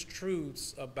timeless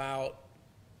truths about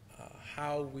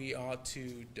how we ought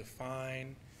to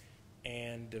define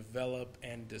and develop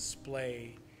and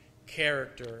display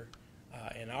character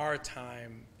in our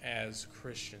time as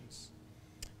Christians.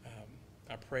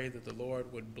 I pray that the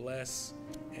Lord would bless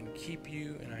and keep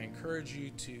you, and I encourage you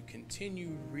to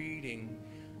continue reading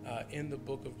in the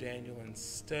book of Daniel and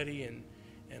study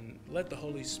and let the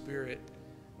Holy Spirit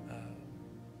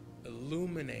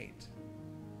illuminate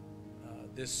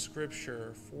this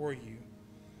scripture for you.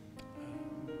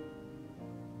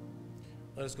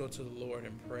 Let us go to the Lord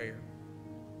in prayer.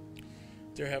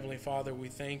 Dear Heavenly Father, we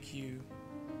thank you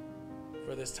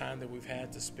for this time that we've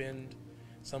had to spend.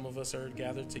 Some of us are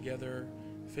gathered together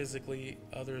physically,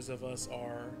 others of us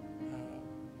are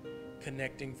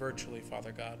connecting virtually,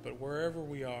 Father God. But wherever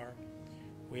we are,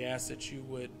 We ask that you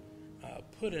would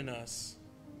put in us,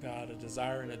 God, a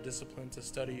desire and a discipline to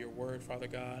study your word, Father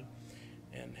God,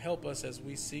 and help us as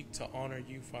we seek to honor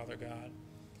you, Father God.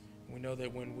 We know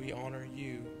that when we honor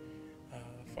you,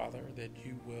 Father, that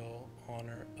you will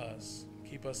honor us.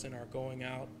 Keep us in our going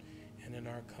out and in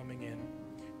our coming in.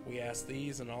 We ask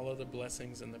these and all other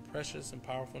blessings in the precious and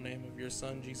powerful name of your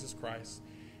Son, Jesus Christ,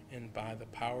 and by the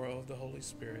power of the Holy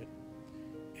Spirit.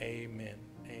 Amen.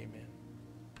 Amen.